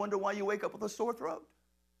you and you wonder why you wake up with a sore throat.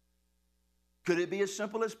 Could it be as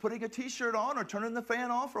simple as putting a t-shirt on or turning the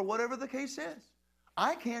fan off or whatever the case is?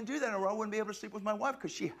 I can't do that or I wouldn't be able to sleep with my wife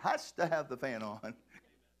because she has to have the fan on.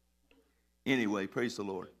 Anyway, praise the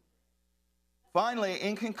Lord. Finally,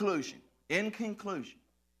 in conclusion,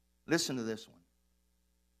 listen to this one.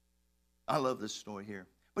 I love this story here.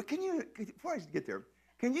 But before I get there,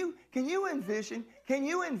 can you envision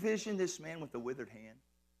this man with the withered hand?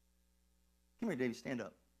 Come here, David, stand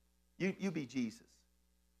up. You be Jesus.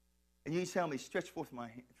 And you tell me, stretch forth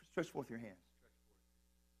your hand.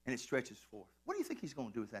 And it stretches forth. What do you think he's going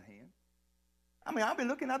to do with that hand? I mean, I've been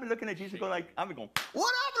looking at Jesus going, what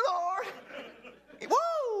up, Lord?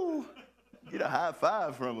 Woo! Get a high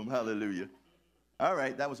five from him. Hallelujah. All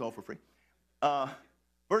right, that was all for free.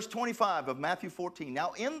 Verse 25 of Matthew 14.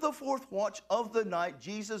 Now, in the fourth watch of the night,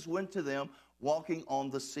 Jesus went to them walking on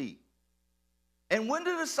the sea. And when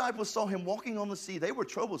the disciples saw him walking on the sea, they were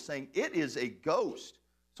troubled, saying, it is a ghost.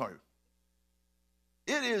 Sorry.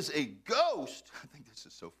 It is a ghost. I think this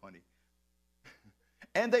is so funny.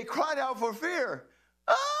 And they cried out for fear.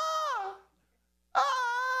 Ah!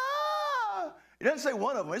 Ah! It doesn't say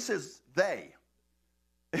one of them. It says they.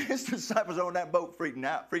 His disciples are on that boat freaking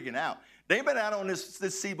out. They've been out on this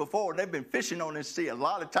sea before. They've been fishing on this sea a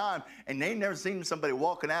lot of time, and they've never seen somebody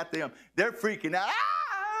walking at them. They're freaking out.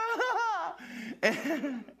 Ah!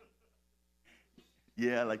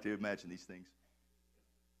 Yeah, I like to imagine these things.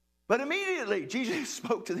 But immediately, Jesus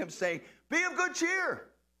spoke to them, saying, be of good cheer.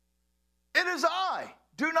 It is I.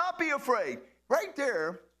 Do not be afraid. Right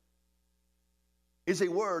there is a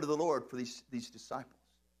word of the Lord for these disciples.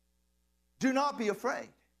 Do not be afraid.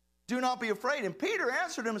 Do not be afraid. And Peter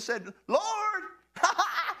answered him and said, Lord,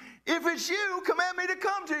 if it's you, command me to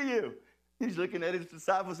come to you. He's looking at his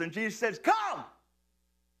disciples, and Jesus says, come.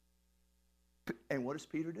 And what does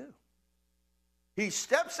Peter do? He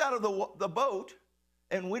steps out of the boat.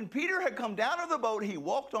 And when Peter had come down of the boat, he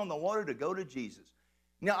walked on the water to go to Jesus.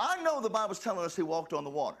 Now, I know the Bible's telling us he walked on the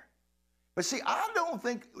water. But see, I don't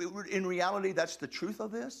think in reality that's the truth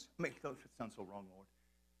of this. I mean, that sounds so wrong, Lord.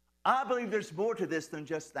 I believe there's more to this than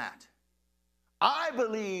just that. I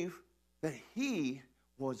believe that he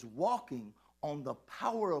was walking on the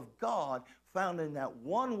power of God found in that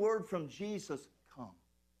one word from Jesus, come.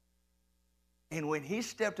 And when he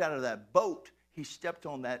stepped out of that boat, he stepped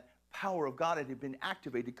on that power of God had been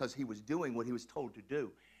activated because he was doing what he was told to do.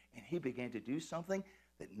 And he began to do something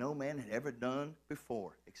that no man had ever done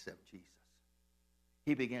before except Jesus.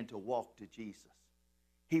 He began to walk to Jesus.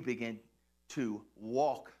 He began to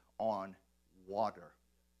walk on water.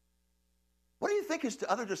 What do you think his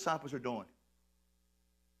other disciples are doing?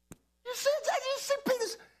 You see Peter,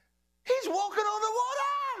 he's walking on the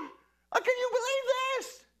water. Can you believe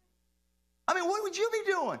this? I mean, what would you be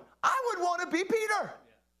doing? I would want to be Peter.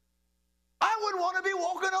 I would want to be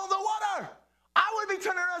walking on the water. I would be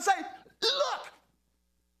turning around and saying, look,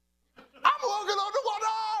 I'm walking on the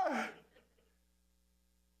water.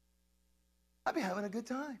 I'd be having a good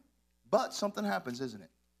time. But something happens, isn't it?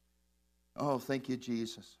 Oh, thank you,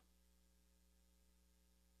 Jesus.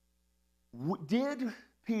 Did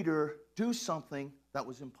Peter do something that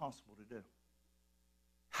was impossible to do?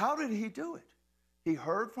 How did he do it? He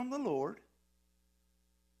heard from the Lord,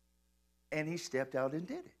 and he stepped out and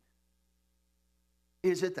did it.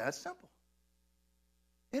 Is it that simple?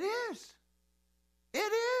 It is.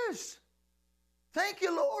 It is. Thank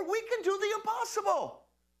you, Lord. We can do the impossible.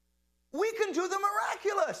 We can do the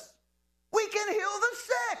miraculous. We can heal the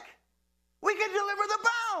sick. We can deliver the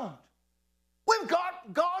bound. We've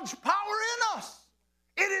got God's power in us.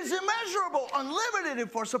 It is immeasurable, unlimited,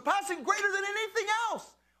 and for surpassing greater than anything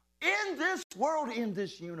else in this world, in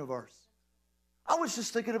this universe. I was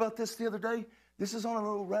just thinking about this the other day. This is on a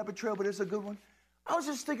little rabbit trail, but it's a good one. I was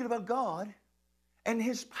just thinking about God and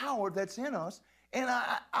his power that's in us. And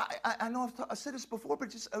I know I've said this before, but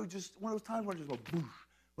just one of those times when it just goes boosh.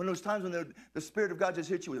 One of those times when the Spirit of God just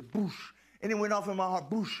hit you with a boosh. And it went off in my heart,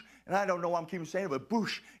 boosh. And I don't know why I'm keeping saying it, but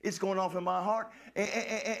boosh, it's going off in my heart.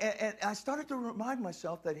 And I started to remind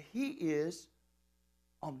myself that he is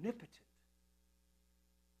omnipotent.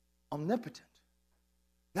 Omnipotent.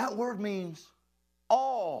 That word means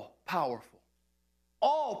all powerful.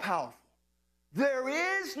 All powerful. There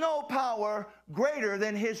is no power greater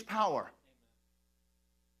than his power.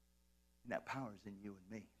 And that power is in you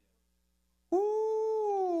and me.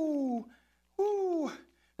 Ooh, ooh.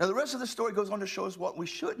 Now the rest of the story goes on to show us what we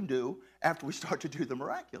shouldn't do after we start to do the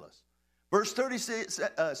miraculous. Verse 30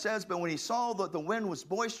 says, but when he saw that the wind was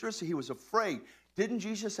boisterous, he was afraid. Didn't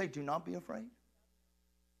Jesus say, do not be afraid?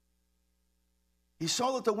 He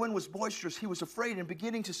saw that the wind was boisterous. He was afraid, and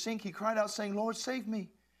beginning to sink, he cried out, saying, Lord, save me.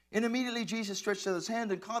 And immediately Jesus stretched out his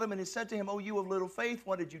hand and caught him, and he said to him, O you of little faith,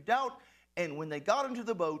 why did you doubt? And when they got into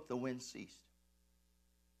the boat, the wind ceased.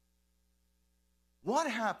 What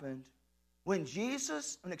happened when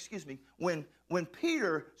when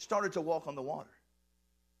Peter started to walk on the water?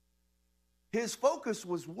 His focus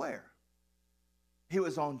was where? He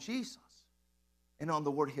was on Jesus and on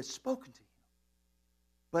the word he had spoken to him.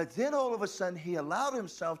 But then all of a sudden, he allowed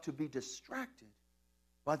himself to be distracted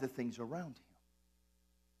by the things around him.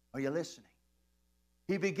 Are you listening?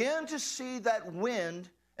 He began to see that wind,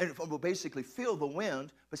 and basically feel the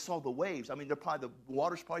wind, but saw the waves. I mean, the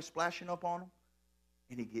water's probably splashing up on him,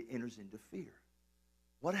 and he enters into fear.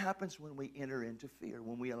 What happens when we enter into fear?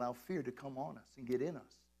 When we allow fear to come on us and get in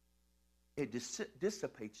us? It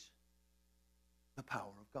dissipates the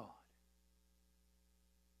power of God.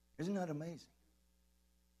 Isn't that amazing?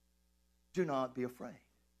 Do not be afraid.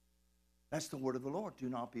 That's the word of the Lord. Do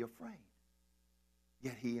not be afraid.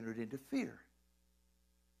 Yet he entered into fear.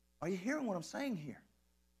 Are you hearing what I'm saying here?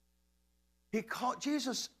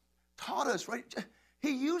 Jesus taught us, right?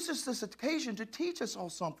 He uses this occasion to teach us all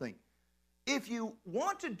something. If you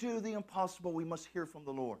want to do the impossible, we must hear from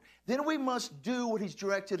the Lord. Then we must do what he's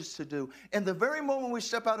directed us to do. And the very moment we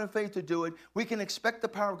step out in faith to do it, we can expect the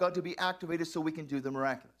power of God to be activated so we can do the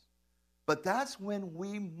miraculous. But that's when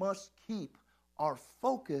we must keep our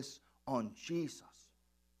focus on Jesus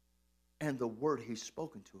and the word he's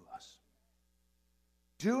spoken to us.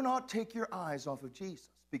 Do not take your eyes off of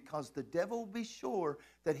Jesus, because the devil will be sure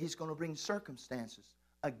that he's going to bring circumstances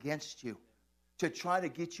against you to try to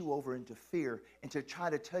get you over into fear and to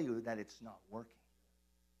try to tell you that it's not working.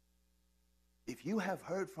 If you have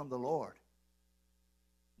heard from the Lord,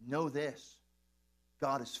 know this: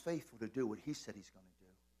 God is faithful to do what he said he's going to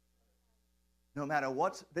do. No matter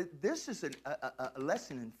what. This is a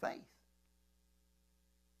lesson in faith.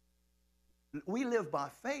 We live by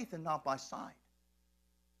faith and not by sight.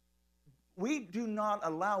 We do not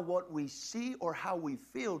allow what we see or how we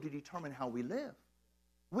feel to determine how we live.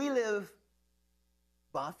 We live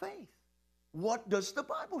by faith. What does the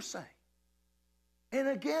Bible say? And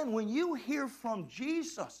again, when you hear from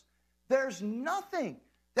Jesus, there's nothing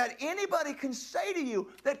that anybody can say to you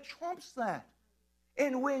that trumps that.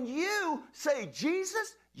 And when you say,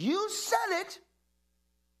 Jesus, you said it,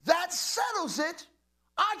 that settles it.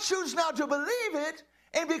 I choose now to believe it.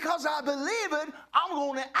 And because I believe it, I'm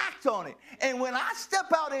going to act on it. And when I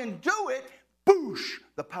step out and do it, boosh,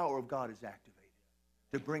 the power of God is activated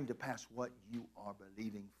to bring to pass what you are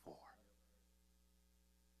believing for.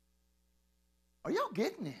 Are y'all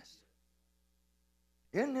getting this?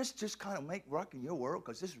 Isn't this just kind of rocking your world?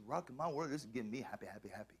 Because this is rocking my world. This is getting me happy, happy,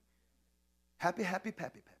 happy. Happy, happy,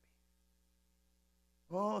 pappy, pappy.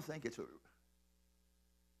 Oh, thank you. That's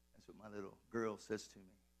what my little girl says to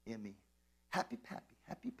me, Emmy. Happy, pappy,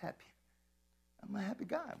 happy, pappy. I'm a happy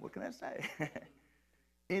guy. What can I say?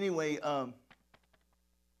 Anyway, I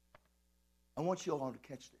want you all to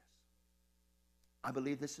catch this. I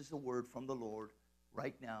believe this is a word from the Lord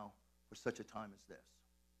right now for such a time as this.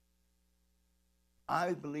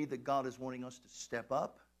 I believe that God is wanting us to step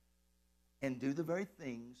up and do the very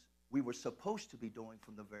things we were supposed to be doing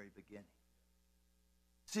from the very beginning.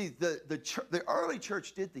 See, the early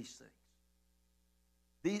church did these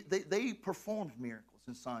things. They performed miracles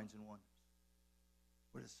and signs and wonders.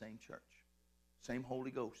 We're the same church, same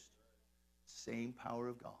Holy Ghost, same power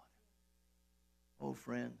of God. Oh,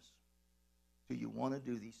 friends, do you want to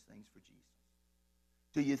do these things for Jesus?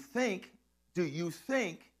 Do you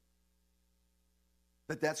think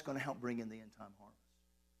that that's going to help bring in the end time harvest?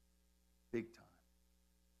 Big time.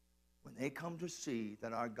 When they come to see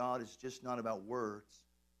that our God is just not about words,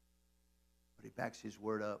 but he backs his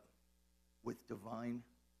word up with divine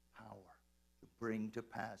power to bring to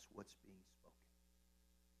pass what's being spoken.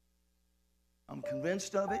 I'm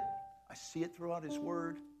convinced of it. I see it throughout his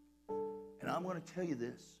word. And I'm going to tell you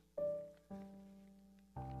this.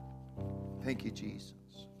 Thank you, Jesus.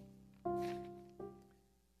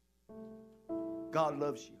 God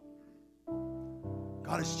loves you.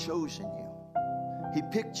 God has chosen you. He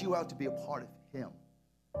picked you out to be a part of him,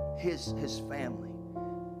 his family.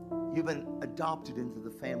 You've been adopted into the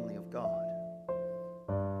family of God.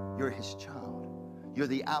 You're his child. You're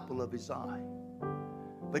the apple of his eye.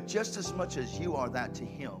 But just as much as you are that to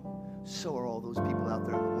him, so are all those people out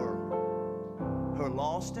there in the world who are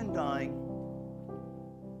lost and dying.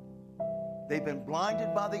 They've been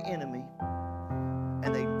blinded by the enemy,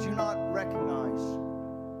 and they do not recognize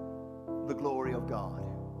the glory of God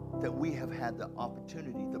that we have had the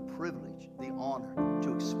opportunity, the privilege, the honor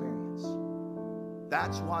to experience.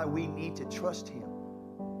 That's why we need to trust him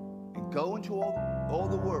and go into all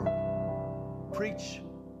the world, preach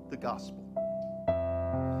the gospel.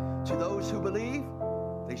 To those who believe,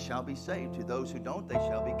 they shall be saved. To those who don't, they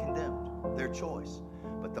shall be condemned. Their choice.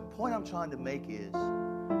 But the point I'm trying to make is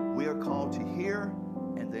we are called to hear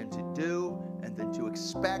and then to do and then to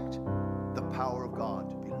expect the power of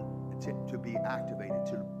God to be activated,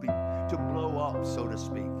 to blow up, so to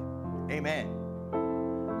speak. Amen.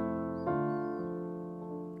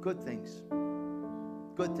 Good things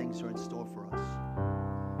are in store for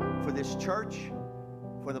us. For this church,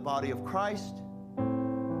 for the body of Christ.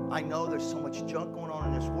 I know there's so much junk going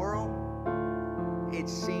on in this world. It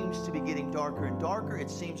seems to be getting darker and darker. It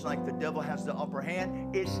seems like the devil has the upper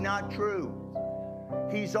hand. It's not true.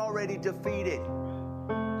 He's already defeated.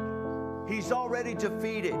 He's already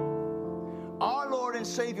defeated. Our Lord and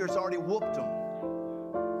Savior has already whooped him.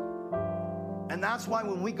 And that's why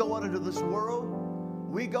when we go out into this world,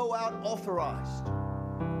 we go out authorized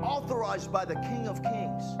by the King of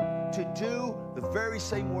Kings to do the very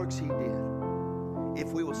same works he did.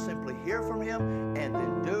 If we will simply hear from him and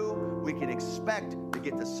then do, we can expect to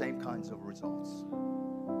get the same kinds of results.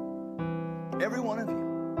 Every one of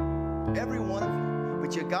you. Every one of you.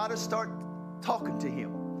 But you got to start talking to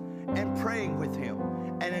him and praying with him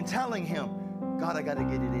and then telling him, God, I got to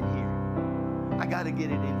get it in here. I got to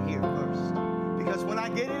get it in here first. Because when I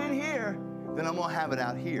get it in here, then I'm going to have it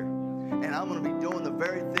out here. And I'm going to be doing the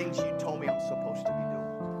very things you told me I'm supposed to be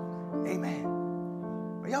doing. Amen.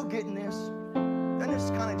 Are y'all getting this? Doesn't this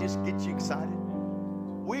kind of just get you excited?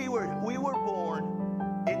 We were born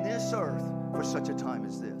in this earth for such a time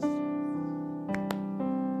as this.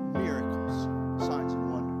 Miracles, signs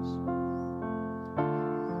and wonders.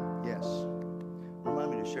 Yes.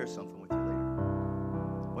 Remind me to share something with you later.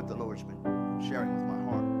 What the Lord's been sharing with my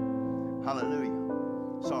heart. Hallelujah.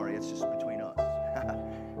 Sorry, it's just between us.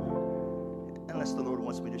 Unless the Lord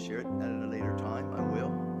wants me to share it at a later time, I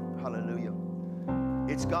will. Hallelujah.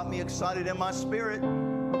 It's got me excited in my spirit.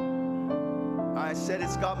 I said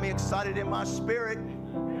it's got me excited in my spirit.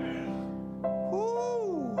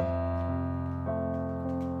 Woo!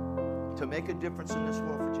 To make a difference in this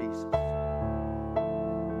world for Jesus.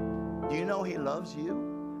 Do you know he loves you?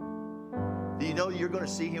 Do you know you're going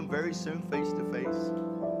to see him very soon face to face?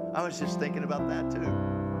 I was just thinking about that too.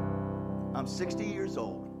 I'm 60 years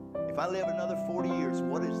old. If I live another 40 years,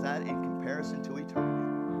 what is that in comparison to eternity?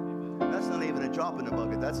 That's not even a drop in the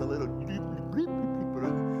bucket. That's a little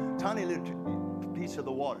tiny little piece of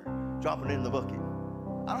the water dropping in the bucket.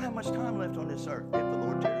 I don't have much time left on this earth if the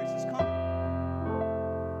Lord tarries his coming.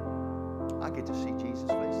 I get to see Jesus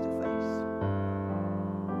face to face.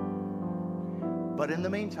 But in the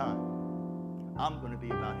meantime, I'm going to be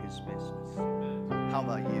about his business. How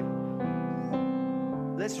about you?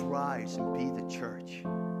 Let's rise and be the church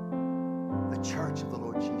of the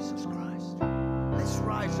Lord Jesus Christ. Let's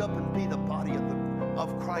rise up and be the body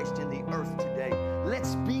of Christ in the earth today.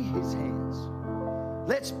 Let's be his hands.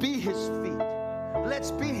 Let's be his feet.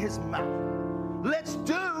 Let's be his mouth. Let's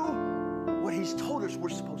do what he's told us we're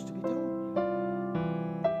supposed to be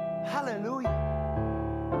doing. Hallelujah.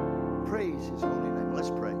 Praise his holy name. Let's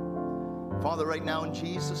pray. Father, right now in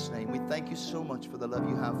Jesus' name, we thank you so much for the love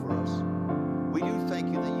you have for us. We do thank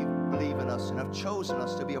you that you believe in us and have chosen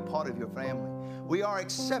us to be a part of your family. We are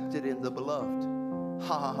accepted in the beloved.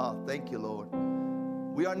 Ha ha ha. Thank you, Lord.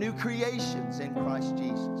 We are new creations in Christ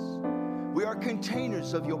Jesus. We are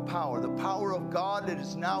containers of your power, the power of God that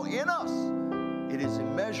is now in us. It is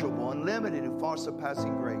immeasurable, unlimited, and far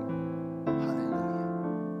surpassing great. Hallelujah.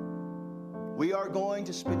 We are going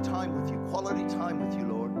to spend time with you, quality time with you,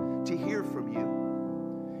 Lord, to hear from you.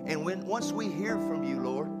 And once we hear from you,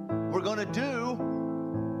 Lord, we're going to do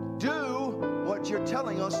what you're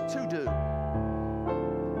telling us to do.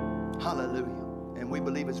 Hallelujah. And we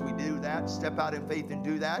believe as we do that, step out in faith and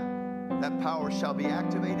do that, that power shall be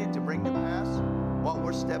activated to bring to pass what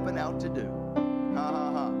we're stepping out to do. Ha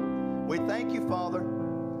ha ha. We thank you, Father,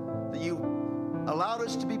 that you allowed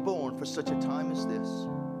us to be born for such a time as this.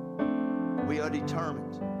 We are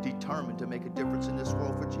determined to make a difference in this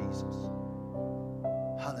world for Jesus.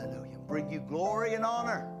 Hallelujah. Bring you glory and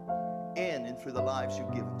honor in and through the lives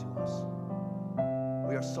you've given to us.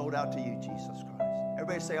 We are sold out to you, Jesus Christ.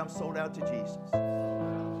 Everybody say, I'm sold out to Jesus.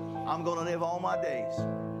 I'm going to live all my days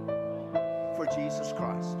for Jesus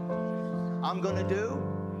Christ. I'm going to do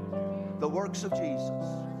the works of Jesus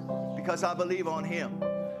because I believe on him.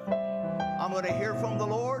 I'm going to hear from the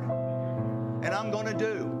Lord, and I'm going to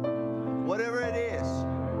do whatever it is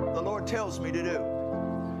the Lord tells me to do.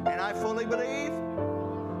 And I fully believe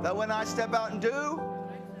that when I step out and do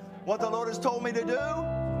what the Lord has told me to do,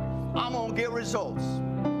 I'm going to get results.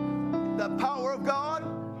 The power of God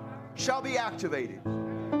shall be activated.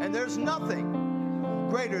 And there's nothing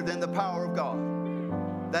greater than the power of God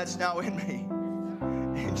that's now in me.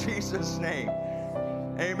 In Jesus' name,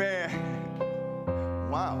 amen.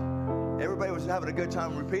 Wow. Everybody was having a good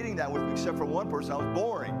time repeating that with me, except for one person. I was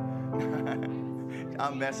boring.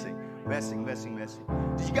 I'm messing.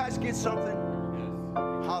 Did you guys get something?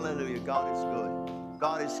 Hallelujah. God is good.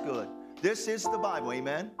 God is good. This is the Bible.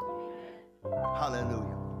 Amen.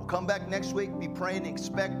 Hallelujah. We'll come back next week. Be praying and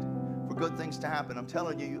expect for good things to happen. I'm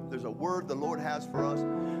telling you, there's a word the Lord has for us.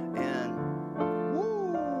 And,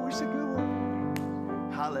 woo, it's a good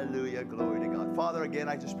word. Hallelujah. Glory to God. Father, again,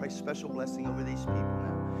 I just pray special blessing over these people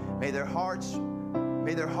now. May their hearts,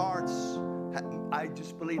 I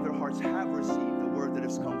just believe their hearts have received the word that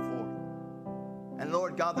has come forth. And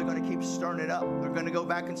Lord God, they're going to keep stirring it up. They're going to go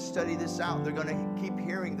back and study this out. They're going to keep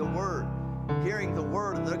hearing the word,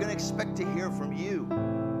 and they're going to expect to hear from you.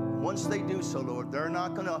 Once they do so, Lord, they're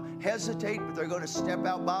not going to hesitate, but they're going to step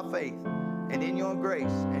out by faith and in your grace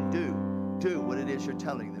and do what it is you're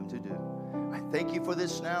telling them to do. I thank you for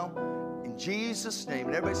this now in Jesus' name.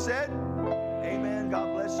 And everybody said, amen.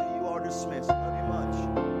 God bless you. You are dismissed. Love you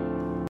much.